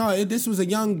that. This was a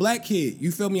young black kid.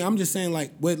 You feel me? I'm just saying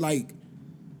like,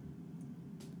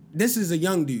 this is a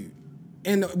young dude,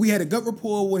 and we had a good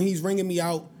rapport when he's ringing me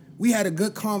out. We had a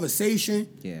good conversation.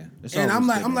 Yeah. it's And I'm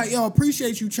always like, good, yo,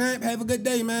 appreciate you, champ. Have a good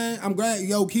day, man. I'm glad,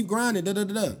 yo, keep grinding. Da da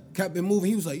da da. Kept it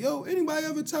moving. He was like, yo, anybody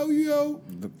ever tell you, yo,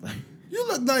 you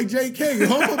look like JK.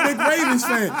 I'm a big Ravens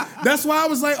fan. That's why I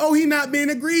was like, oh, he not being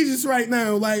egregious right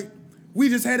now. Like, we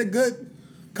just had a good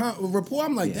rapport.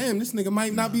 I'm like, Yeah. damn, this nigga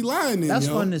might not be lying. Then, That's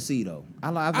yo. fun to see, though.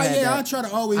 I've I had that. I try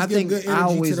to always I give think good I energy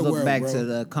always to the look world, back bro. to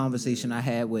the conversation I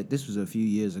had with, this was a few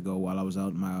years ago while I was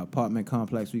out in my apartment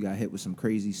complex. We got hit with some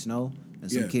crazy snow,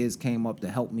 and some Yeah. kids came up to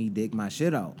help me dig my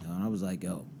shit out. And I was like,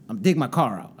 yo, I'm dig my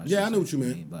car out. Yeah, should I know say, what you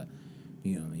meant. But,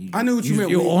 you know, I knew what you meant.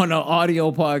 You're We- on an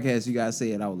audio podcast, you gotta say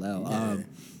it out loud.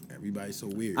 Yeah. Everybody's so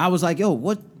weird. I was like, yo,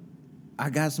 what? I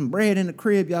got some bread in the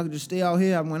crib. Y'all can just stay out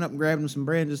here. I went up and grabbed him some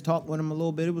bread and just talked with him a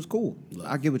little bit. It was cool.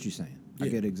 I get what you're saying. I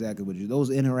get exactly what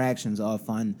those interactions are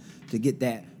fun to get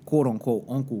that quote unquote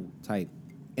uncle type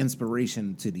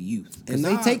inspiration to the youth. Because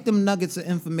they take them nuggets of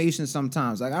information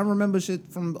sometimes. Like I remember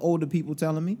shit from older people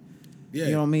telling me. Yeah.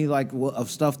 You know what I mean? Like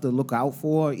of stuff to look out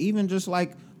for. Even just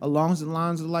like along the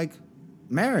lines of like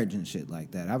marriage and shit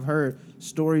like that. I've heard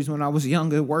stories when I was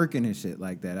younger working and shit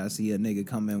like that. I see a nigga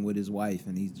come in with his wife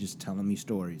and he's just telling me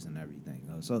stories and everything.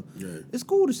 So it's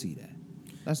cool to see that.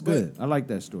 That's good. I like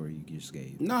that story you just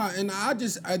gave. Nah, and I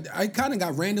kind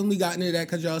of randomly got into that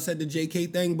because y'all said the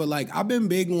JK thing, but like I've been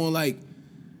big on like,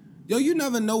 yo, you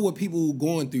never know what people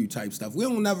going through type stuff. We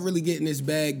don't never really get in this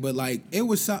bag, but like it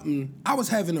was something. I was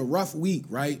having a rough week,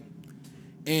 right?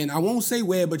 And I won't say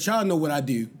where, but y'all know what I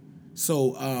do.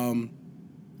 So,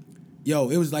 yo,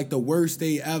 it was like the worst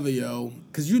day ever, yo,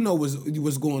 because you know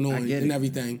what's going on and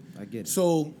everything. I get it.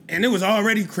 So, and it was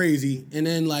already crazy. And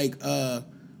then like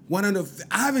one of the,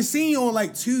 I haven't seen you in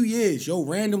like 2 years. Yo,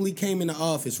 randomly came in the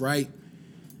office, right?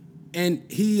 And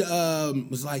he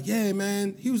was like, yeah,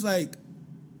 man. He was like,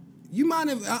 you mind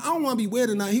if, I don't want to be weird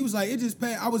or not. He was like, it just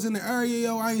passed. I was in the area,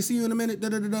 yo. I ain't see you in a minute,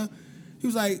 da-da-da-da. He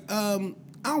was like, I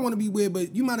don't want to be weird,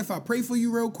 but you mind if I pray for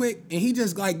you real quick? And he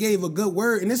just like gave a good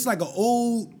word. And it's like an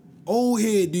old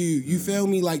head dude, you feel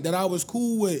me? Like that I was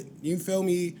cool with, you feel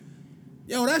me?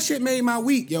 Yo, that shit made my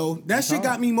week, yo. That shit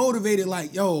got me motivated,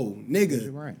 like, yo, nigga.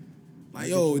 You're right. Like,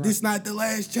 yo, this not the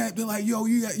last chapter. Like, yo,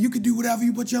 you could do whatever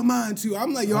you put your mind to.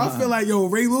 I'm like, yo, I feel like, yo,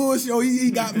 Ray Lewis, yo, he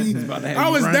got me. I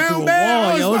was down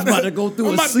bad. I was about to go through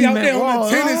a I'm cement about to be out there wall.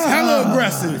 on the tennis, hella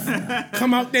aggressive.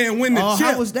 Come out there and win the chip.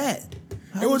 How was that?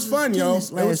 It was fun, yo.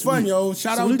 It was fun, yo.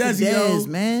 Shout out Desi, yo.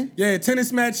 Man. Yeah,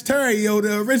 tennis match Terry, yo,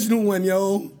 the original one,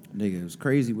 yo. Nigga, it was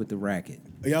crazy with the racket.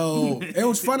 Yo, it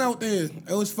was fun out there.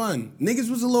 It was fun. Niggas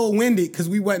was a little winded because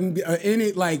we wasn't in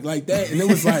it like that, and it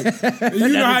was like, you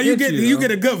know how you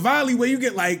get a good volley where you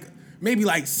get like maybe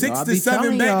like 6 to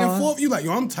 7 back and forth. You like,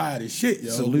 yo, I'm tired of shit, yo.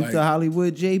 Salute to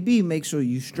Hollywood JB. Make sure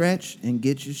you stretch and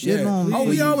get your shit on. Oh,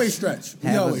 we always stretch. We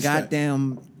have always a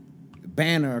goddamn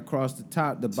banner across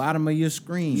the bottom of your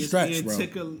screen. Stretch,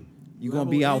 bro. You're going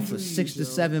to be out for 6 to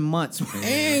 7 months.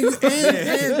 And but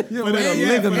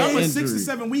I'm a 6 to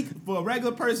 7 week for a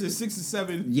regular person. 6 to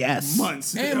 7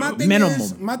 months. And my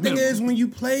thing is when you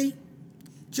play,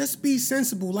 just be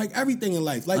sensible. Like everything in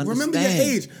life. Like remember your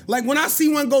age. Like when I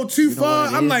see one go too far,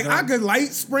 I'm like, I could light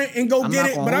sprint and go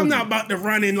get it, but I'm not about to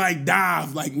run and like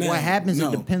dive like now. What happens? It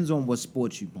depends on what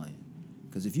sports you playing.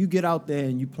 Because if you get out there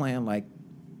and you playing like,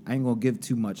 I ain't gonna give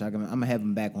too much. I'm gonna have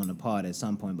him back on the pod at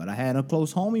some point. But I had a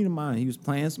close homie of mine. He was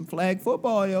playing some flag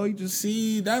football, yo. He just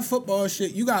see that football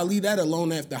shit. You gotta leave that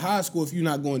alone after high school if you're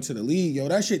not going to the league, yo.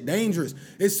 That shit dangerous.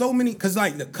 It's so many, cause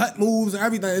like the cut moves and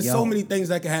everything. There's so many things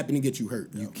that can happen to get you hurt.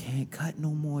 You can't cut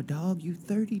no more, dog. You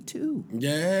 32.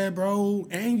 Yeah, bro.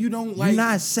 And you don't like. You're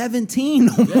not 17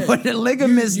 no more. The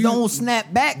ligaments don't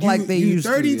snap back like they used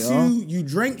 32, to. 32. You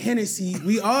drink Hennessy.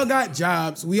 We all got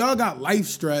jobs. We all got life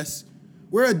stress.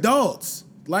 We're adults.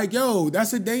 Like, yo,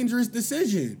 that's a dangerous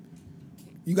decision.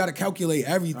 You got to calculate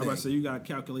everything. I was about to say, you got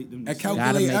to calculate them. And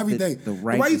calculate everything. The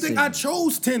right Why you decision. think I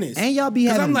chose tennis? And y'all be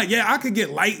having... I'm like, yeah, I could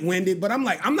get light-winded, but I'm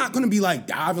like, I'm not going to be like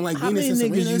diving like Venus and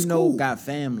Serena. How many niggas you know got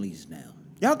families now?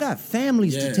 Y'all got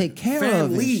families to take care of.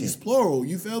 Families, plural.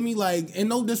 You feel me? Like, and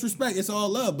no disrespect, it's all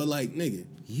love, but like, nigga.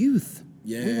 Youth.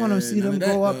 Yeah. We want to see them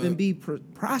grow up and be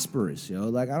prosperous, yo.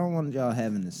 Like, I don't want y'all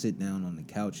having to sit down on the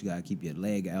couch. You got to keep your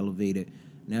leg elevated.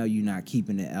 Now you're not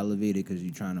keeping it elevated because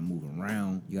you're trying to move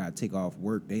around. You got to take off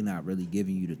work. They not really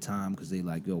giving you the time because they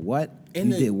like, yo, what? You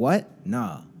did what?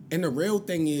 Nah. And the real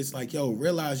thing is, like, yo,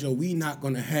 realize, yo, we not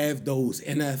going to have those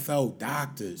NFL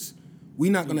doctors.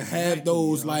 We not going to have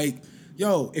those, like,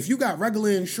 yo, if you got regular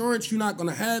insurance, you're not going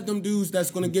to have them dudes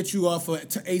that's going to get you off a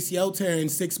ACL tear in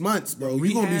 6 months, bro.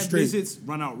 You're going to be straight. Visits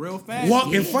run out real fast.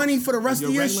 Walking funny for the rest of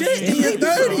your shit in your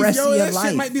 30s, yo. That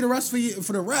shit might be the rest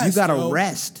for the rest. You got to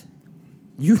rest.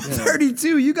 You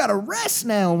 32, you got to rest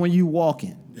now when you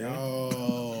walking.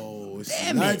 Yo,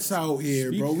 it's nuts out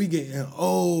here, bro. We getting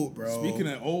old, bro. Speaking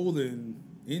of old and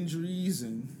injuries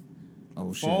and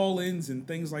fall-ins and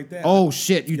things like that. Oh,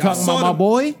 shit. You talking about my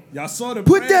boy? Y'all saw the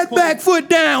Put that back foot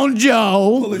down,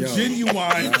 Joe. Full of genuine.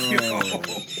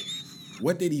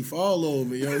 What did he fall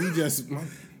over, yo?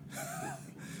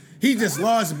 He just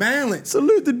lost balance.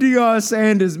 Salute to Deion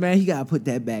Sanders, man. He got to put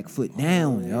that back foot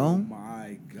down, yo.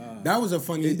 My God. That was a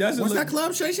funny... What's that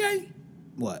club, Shay Shay?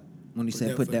 What? When he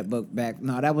said put that book back?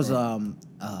 No, that was I Am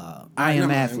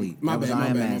Athlete. My bad.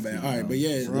 Athlete, all right, but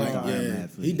yeah,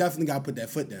 he definitely got to put that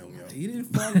foot down, yo. He didn't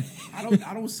fall.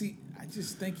 I don't see...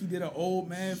 just think he did an old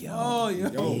man fall,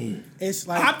 yo. It's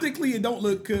like optically, it don't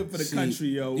look good for the country,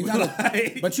 yo. You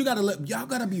gotta, but y'all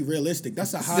gotta be realistic.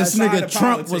 That's a high. This side nigga of Trump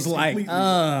politics was like, completely.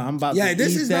 I'm about to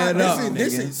this eat is that not. up.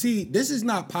 This is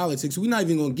not politics. We're not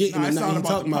even gonna get into it's nothing not you about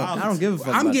talking the about. politics. I don't give a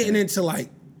fuck. I'm about getting that. into like,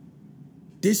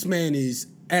 this man is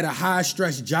at a high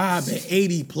stress job at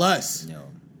 80 plus. Yo,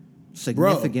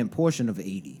 significant portion of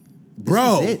 80.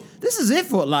 Bro. This is it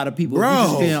for a lot of people. Bro. If we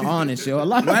just being honest, yo. A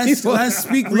lot of people. Let's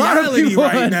speak a lot of reality people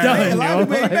right are now. done, A lot of yo.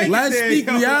 people ain't making Let's there, speak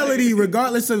yo. reality,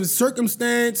 regardless of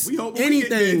circumstance, We hope we get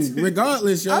anything, there.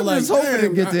 regardless, yo. I'm like, just hoping to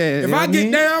damn, get there, If you know I what I get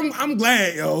mean? there, I'm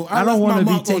glad, yo. I don't want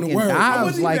to be taking dives I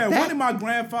wasn't like even that. wanted my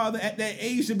grandfather at that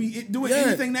age to be doing Yeah.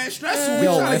 anything that stressful. Yeah. We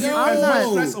Yo, trying to if get I'm as much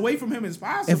not- stress away from him as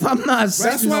possible. If I'm not That's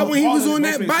sexual, why when he all was of on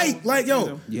it, that both bike, ways, like,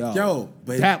 yo,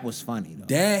 but that was funny though.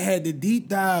 Dad had the deep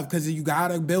dive because you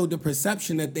gotta build the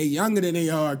perception that they younger than they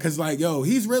are. Because like, yo,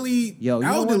 he's really Yo, you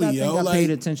know elderly, what I think yo. I Like, paid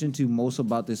attention to most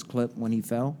about this clip when he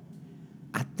fell?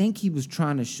 I think he was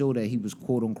trying to show that he was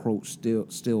quote unquote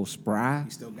still spry.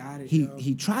 He still got it, He yo.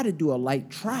 he tried to do a light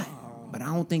trot, but I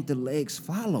don't think the legs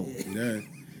followed. yeah.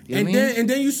 You know what I mean? And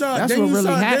then you saw That's then what you really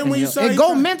saw happened. then when you yo. saw It he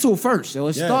go tried- mental first. So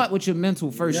it Yeah. start with your mental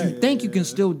first. Yeah, you think you can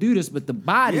still do this, but the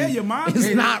body Yeah, your mind- is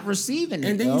and- not receiving it.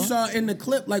 And then yo. you saw in the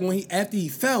clip, like when after he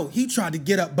fell, he tried to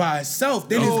get up by himself.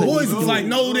 Then No, his boys was no, like,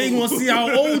 "No, they ain't gonna see how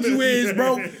old you is,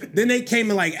 bro." Yeah. Then they came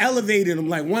and like elevated him.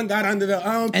 Like one got under the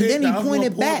armpit, and then the he other one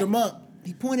pointed pulled back. him up.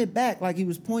 He pointed back like he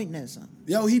was pointing at something.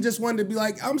 Yo, he just wanted to be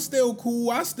like, "I'm still cool.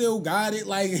 I still got it."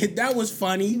 Like that was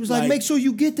funny. He was like, make sure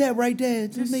you get that right there.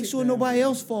 Just make sit sure down, nobody man.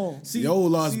 else falls. See, Yo,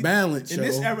 lost balance, In yo.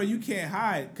 this era, you can't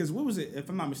hide because what was it? If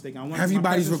I'm not mistaken, I want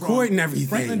Everybody's recording everything.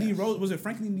 Franklin D. Was it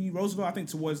Franklin D. Roosevelt? I think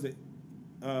towards the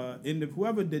end of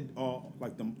whoever did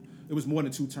like the. It was more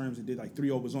than 2 terms. It did like 3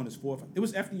 overs on his 4th. It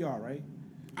was FDR, right?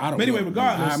 I don't But anyway, know.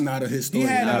 regardless, I'm not a historian.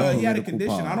 He had I don't a political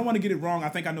condition. power. I don't want to get it wrong. I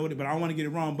think I know it, but I don't want to get it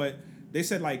wrong. But they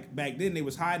said like back then they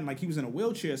was hiding like he was in a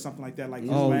wheelchair or something like that. Like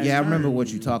his Oh last yeah, I remember term. what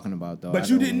you're talking about though. But I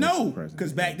you don't didn't know know what's the because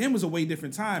president. back then was a way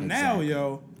different time. Now, Exactly.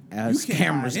 yo, As you can't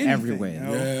cameras hide anything, everywhere.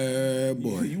 yo. Yeah,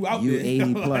 boy. You out You there, 80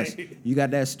 yo, plus. like- You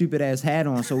got that stupid ass hat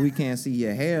on, so we can't see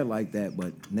your hair like that.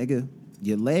 But nigga,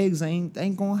 your legs ain't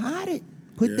gonna hide it.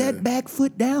 Put Yeah. that back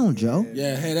foot down, Joe.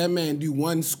 Yeah, had that man do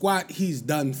one squat, he's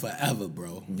done forever,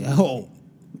 bro. Yo,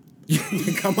 He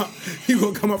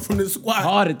gonna come up from the squat.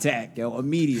 heart attack, yo,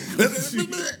 immediately.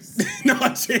 No,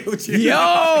 chill. Yo,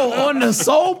 on the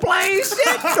soul plane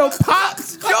shit, the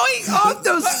pops joint off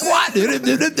the squat.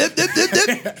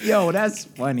 Yo, that's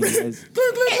funny.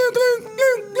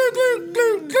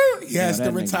 He has Yo,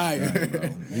 to that nigga retire. done, bro.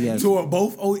 He has- Tore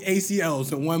both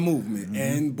ACLs in one movement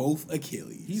and both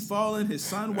Achilles. He falling, his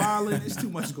son wilding. It's too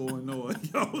much going on,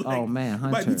 yo. Like, Oh, man,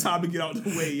 might be Hunter. time to get out the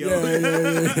way, yo.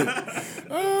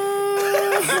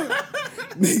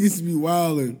 Niggas be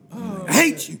wilding. I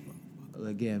hate you.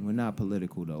 Again, we're not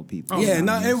political though, people. Yeah,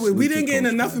 no, we Sleepy didn't get into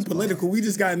Coast nothing Guys, bro. political. We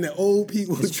just got into old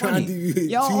people It's trying funny. to do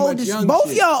Y'all too old much as young both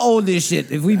shit. y'all old as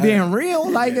shit. If we being real,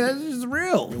 like that's just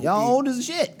real. Y'all old as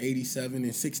shit. 87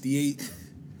 and 68.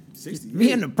 60.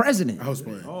 Me and the president. I was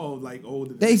playing. Oh, like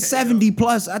older. They 70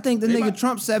 plus. I think the They nigga about-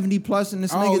 Trump 70 plus, and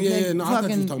this Oh, nigga yeah, no, I thought you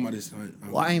fucking. were talking about this.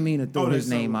 Well, I ain't mean to throw Oh, his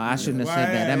that's name so- out. I shouldn't have yeah.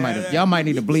 said that. That might have. Yeah. Y'all might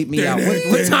need to bleep me out.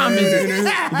 What time is it?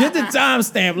 Get the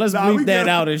timestamp. Let's Nah, we bleep that good.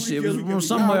 out and We shit. good. It We was good.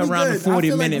 somewhere Nah, we around the good. I feel like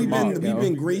 40-minute mark. We've yo.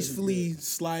 been gracefully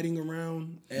sliding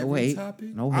around every No hate.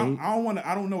 topic. No I hate. don't want to.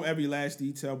 I don't know every last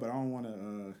detail, but I don't want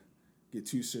to get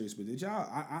too serious. But did y'all?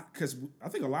 Because I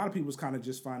think a lot of people was kind of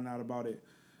just finding out about it,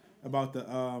 about the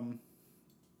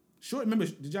short. Remember?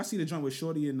 Did y'all see the joint with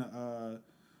Shorty in the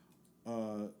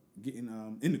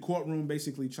getting in the courtroom,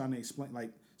 basically trying to explain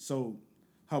like so.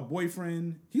 Her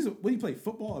boyfriend, what do you play,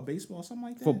 football or baseball or something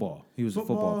like that? Football. He was a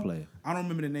football player. I don't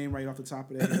remember the name right off the top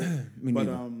of that. Me but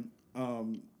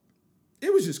neither.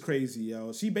 it was just crazy,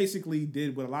 yo. She basically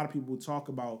did what a lot of people talk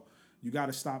about. You got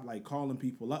to stop like calling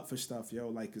people up for stuff, yo.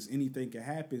 Like, cause anything can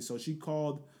happen. So she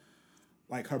called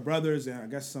like her brothers and I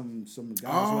guess some guys,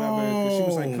 whatever. Cause she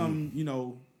was like,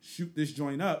 come, shoot this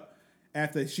joint up.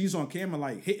 After she's on camera,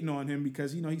 like hitting on him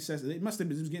because he says it must have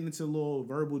been he was getting into a little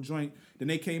verbal joint. Then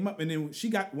they came up and then she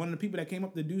got one of the people that came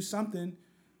up to do something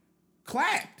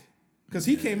clapped because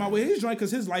he came out with his joint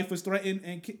because his life was threatened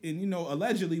and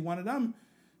allegedly one of them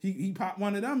he popped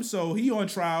one of them, so he on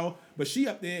trial. But she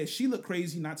up there, she looked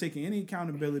crazy, not taking any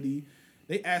accountability.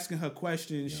 They asking her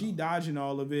questions, she dodging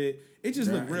all of it. It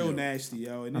just looked real nasty,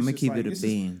 yo. And I'm gonna keep it a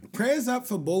bean. Prayers up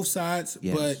for both sides,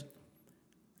 Yes. but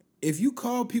if you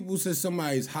call people to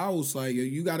somebody's house, like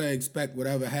you gotta expect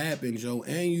whatever happens, yo,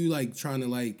 and you like trying to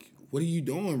like, what are you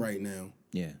doing right now?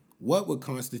 Yeah. what would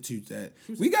constitute that?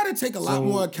 We got to take a lot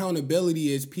more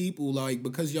accountability as people, like,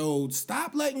 because, yo,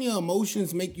 stop letting your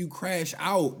emotions make you crash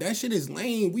out. That shit is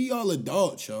lame. We all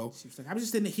adults, yo. She was like, I was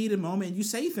just in the heat of the moment. You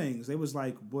say things. They was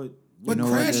like, but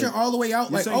crashing all the way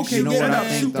out, like, okay, you know get what I up,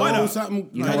 think, shoot though? something,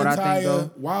 You know what I think,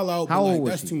 though? Wild out, How old was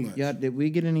that's she? too much. Yeah, did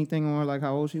we get anything on her, like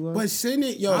how old she was? But send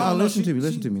it, yo. I don't know. Listen to me. She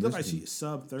looked listen like to me. she's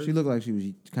sub 30. She looked like she was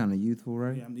kind of youthful,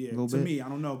 right? Yeah, a little to bit. me, I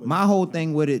don't know. But My whole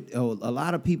thing with it, a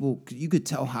lot of people, you could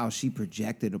tell how she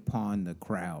projected upon the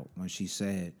crowd when she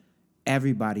said,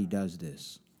 "Everybody does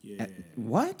this." Yeah.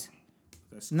 What?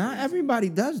 That's Not crazy. everybody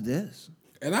does this.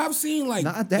 And I've seen like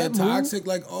Not the that toxic,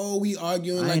 like, oh, we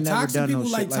arguing, I like ain't never toxic done no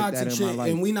people like shit like that toxic in my shit,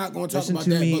 life. and we not gonna talk Listen about to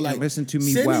that. me But and like, listen to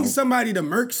me sending well. somebody to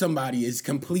murk somebody is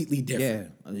completely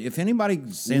different. Yeah. If anybody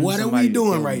sends What are somebody we to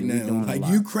doing kill right me, we now? doing a Like,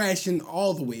 lot. you crashing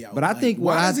all the way out. But I Like, think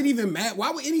what why I- does it even matter?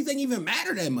 Why would anything even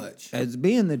matter that much? As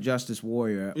being the justice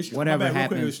warrior, It's- whatever my bad, real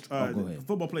quick, happens. it's, Go the ahead.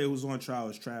 football player who's on trial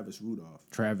is Travis Rudolph.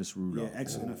 Travis Rudolph. Yeah,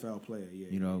 ex-NFL player. Yeah.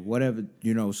 You know, whatever,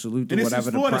 salute to And this whatever is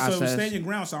the Florida, so process. stand your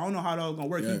ground. So I don't know how that's gonna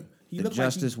work. Yeah. He The looked like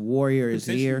justice warrior is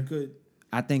potentially here. could-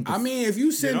 I think. I mean, if you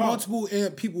send Get off. multiple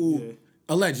people,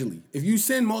 allegedly, if you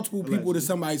send multiple people to Allegedly.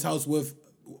 somebody's house with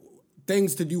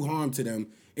things to do harm to them,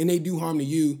 and they do harm to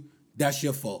you, that's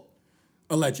your fault.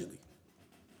 Allegedly.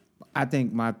 I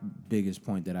think my biggest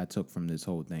point that I took from this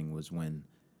whole thing was when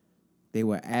they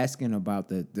were asking about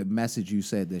the message you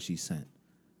said that she sent,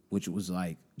 which was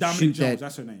like, Dominique Jones,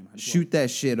 that's her name. I just Shoot that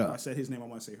shit I up. said his name. I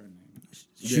want to say her name.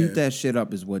 Shoot Yeah. that shit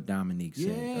up is what Dominique said,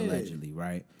 Yeah. allegedly,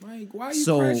 right? Like, why are you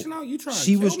crashing out? You trying to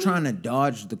she kill was me? trying to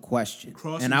dodge the question,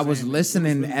 Cross and I was examine.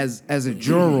 listening It was as a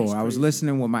juror. I was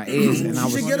listening with my ears, and I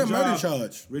She was should get a on the murder job.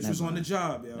 charge. Rich was on the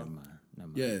job, yo. Never mind.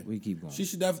 Yeah, We keep going. She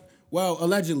should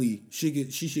allegedly, she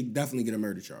should definitely get a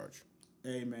murder charge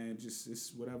Hey man, just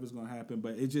it's whatever's gonna happen,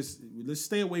 but let's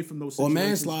stay away from those or situations.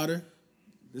 manslaughter.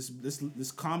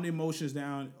 Let's calm the emotions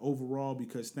down overall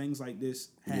because things like this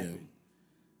happen. Yeah.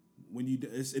 When you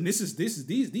and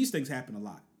these things happen a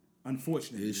lot,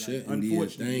 unfortunately. It shouldn't be a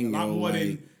unfortunately, thing, a lot yo, more than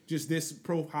like- just this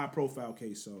high profile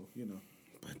case. So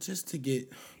But just to get,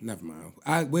 never mind.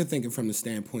 We're thinking from the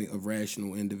standpoint of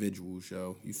rational individuals,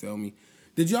 yo. You feel me?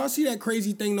 Did y'all see that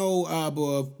crazy thing though?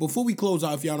 But before we close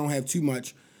out, if y'all don't have too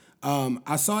much,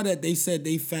 I saw that they said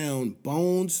they found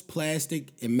bones,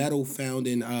 plastic, and metal found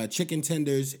in chicken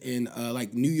tenders in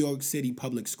like New York City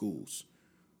public schools.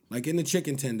 Like in the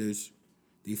chicken tenders,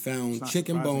 they found not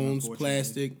chicken surprising, bones, unfortunately.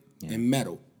 plastic, and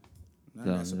metal. that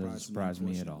Doesn't surprise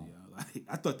me at all. unfortunately, yo. Like,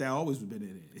 I thought that always would have been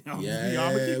in it. Yo, Yeah, I'ma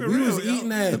keep it we real, was yo. eating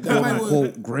that. That Quote might was-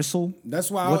 unquote gristle. That's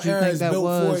why What our you era think is that built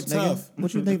was, for it nigga? tough.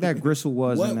 What you think that gristle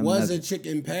was? What in them was a nuggets?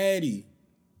 chicken patty?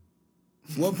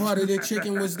 What part of the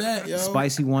chicken was that, yo?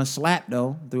 Spicy one slap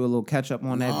though. Threw a little ketchup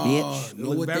on that bitch. Know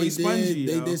look what very they spongy, did?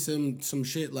 They yo. did some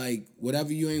shit like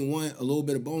whatever you ain't want, a little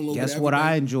bit of bone, a little Guess bit of what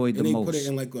everything, I enjoyed and the they put most? it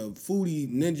in like a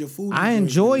ninja foodie. I joint,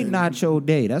 enjoyed and then- Nacho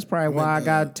Day. That's probably why I Like,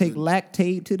 gotta take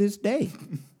lactate to this day.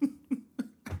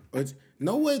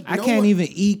 No what? I no can't what- even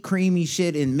eat creamy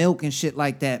shit and milk and shit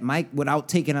like that, Mike, without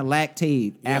taking a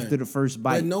lactate after the first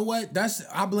bite. But know what?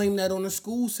 I blame that on the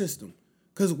school system.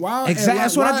 Cause while Exactly.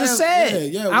 That's what I just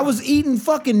said. Yeah, I was eating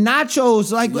fucking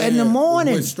nachos like in Yeah, the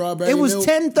morning. with strawberry It was milk.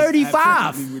 10:35.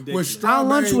 Absolutely ridiculous. With Our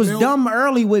lunch strawberry was milk. dumb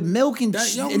early with milk and,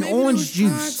 That, yo, and maybe they orange was trying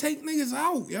juice. to take niggas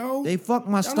out, yo. They fucked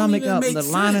my That don't stomach even up. make The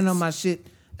lining sense. of my shit.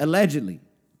 Allegedly.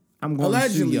 I'm going to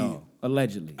sue Allegedly. y'all.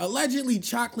 Allegedly.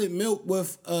 Chocolate milk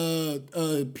with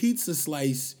a pizza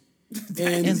slice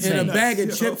and insane. a bag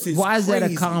of chips is Why is that a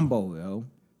crazy. combo, yo?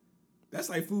 That's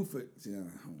like food for. Yeah.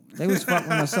 They was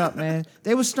fucking us up, man.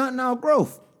 They was stunting our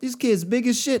growth. These kids big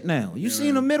as shit now. You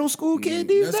seen a middle school kid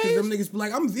these That's because days? them niggas be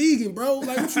like, I'm vegan, bro.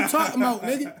 Like, what you talking about,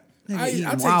 nigga? I eating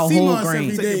take wild sea whole moss grain.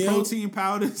 every Taking day, yo. protein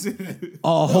powders.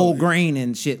 All whole grain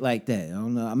and shit like that. I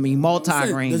don't know. I mean,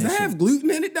 multi-grain Does and it have shit.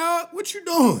 gluten in it, dog? What you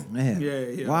doing? Man,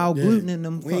 Yeah. wild gluten in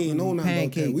them We ain't know fucking nothing about that.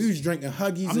 pancakes. We was drinking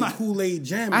Huggies and not- Kool-Aid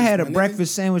jam. I had a my nigga.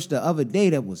 breakfast sandwich the other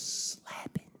day that was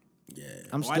slapping. Yeah.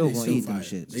 I'm I still did gonna still eat them fire.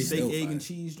 shits. They Steak, still egg, fire. and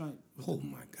cheese joint. Oh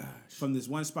my gosh. From this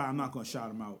one spot, I'm not gonna shout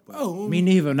them out. But Oh, Me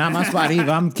neither. Not my spot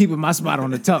either. I'm keeping my spot on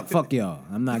the top. Fuck y'all.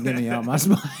 I'm not giving y'all my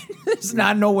spot. It's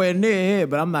not nowhere near here,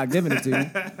 but I'm not giving it to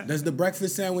you. does the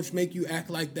breakfast sandwich make you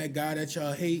act like that guy that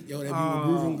y'all hate? Yo, that be a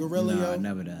grooving gorilla, No, yo?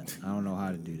 never that. I don't know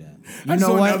how to do that. I You just know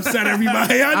wanna what? upset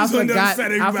everybody. I just wanna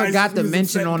upset everybody. I forgot to He was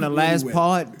mention upsetting on the people last anyway.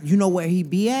 part. You know where he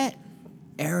be at?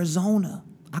 Arizona.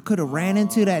 I could have ran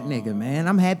into that nigga, man.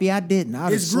 I'm happy I didn't. I'd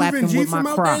have Is slapped Groovin' him G with my from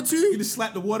out there crock. too? you just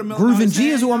slap the watermelon. out Groovin' his G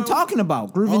is hand, who I'm yo. talking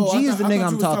about. Groovin' G is the nigga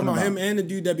I'm talking about. him and the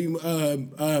dude that be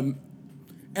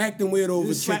acting weird over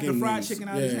Just slap chicken. the fried wings. chicken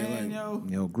out his Yeah, hand, like- yo.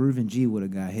 Yo, Groovin' G would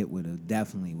have got hit with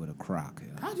definitely with a crock.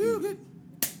 Yo. I do good.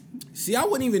 See, I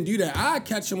wouldn't even do that. I'd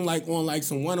catch him like on like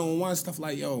some one-on-one stuff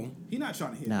like, yo. He not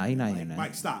trying to hit. Nah, he not hitting that.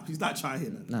 Mike, stop. He's not trying to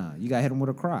hit him. Nah, you gotta hit him with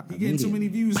a croc. He getting too many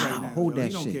views right now. Hold yo. that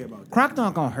He don't shit. care about that. Croc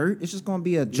not gonna hurt. It's just gonna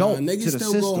be a jolt to the Niggas still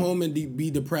system. go home and be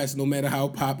depressed no matter how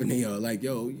popping they are. Like,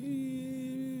 yo.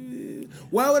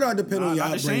 Well, it all depends on y'all.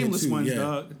 Not the shameless ones, yeah.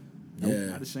 dog. Nope, Yeah.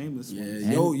 not the shameless Yeah.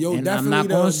 ones. Yo, And definitely I'm not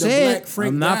gonna the say Black it. Frank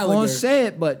I'm not Gallagher. gonna say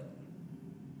it, but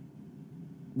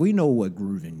we know what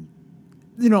grooving.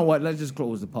 You know what? Let's just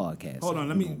close the podcast. Hold on,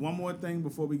 let me one more thing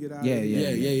before we get out. Yeah, of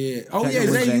here. Yeah. Oh, Check yeah, it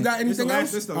with Zay, Zay. you got anything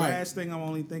else? This is the All right. last thing I'm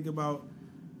only thinking about.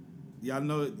 Y'all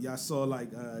know, y'all saw like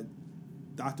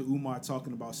Dr. Umar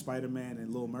talking about Spider-Man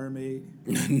and Little Mermaid.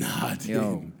 Nah, dude.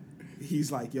 Yo,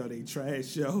 He's like, yo, they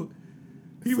trash, yo.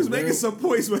 He was making some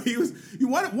points where he was.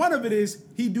 One of it is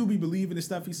he do be believing the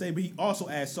stuff he say, but he also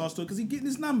adds sauce to it because he getting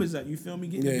his numbers up. You feel me?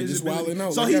 Getting Yeah, the just visibility. wilding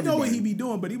out So like he know what everybody. he be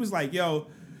doing, but he was like, yo,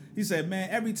 he said, man,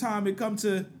 every time it come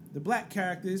to the black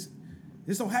characters,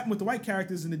 this don't happen with the white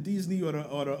characters in the Disney or the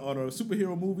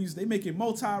superhero movies. They make it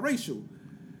multiracial.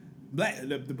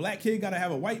 The black kid gotta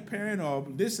have a white parent or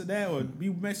this or that or be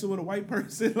messing with a white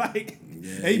person. Like,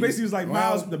 Yeah, and he basically was like,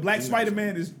 Miles, the black he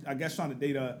Spider-Man is, I guess, trying to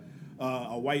date a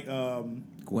white.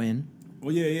 Gwen.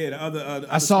 Well, yeah, the other.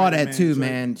 I saw that Spider-Man, too, so-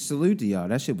 man. Salute to y'all.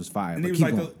 That shit was fire. And But he was keep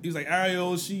like, going. he was like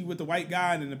Ariel, she with the white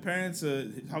guy, and then the parents,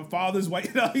 her father's white.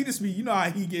 He just be, you know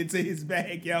how he get into his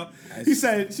bag, yo. He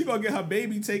said she gonna get her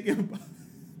baby taken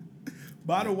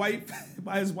by her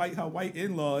white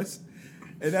in-laws,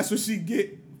 and that's what she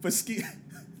get for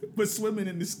for swimming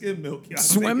in the skim milk. Yo.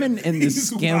 Swimming in the He's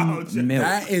skim wild, yo. milk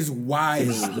That is wild.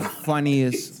 is the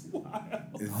funniest.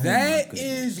 That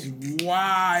is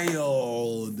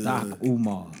wild. Doc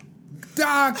Umar.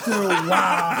 Dr.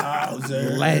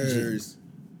 Wowzers.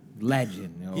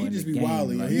 Legend. Yo, He in just the be game,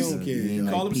 wilding, yo. like, He don't care, he ain't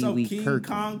yo. Call like himself Pee-wee King Kirkland.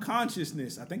 Kong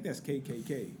Consciousness. I think that's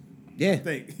KKK. Yeah. I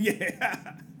think,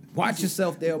 yeah. Watch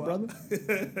yourself there, brother.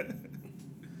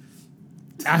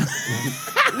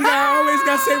 We always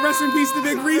gotta say rest in peace to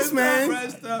Big Reese, man.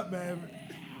 Rest up, man.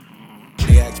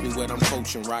 They asked me what I'm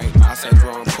coaching, right? I said,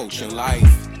 bro, I'm coaching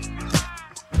life.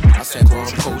 I said, bro,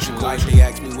 I'm coaching life. They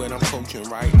asked me what I'm coaching,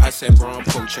 right? I said, bro, I'm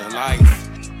coaching life.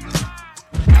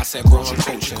 I said, bro, I'm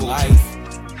coaching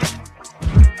life.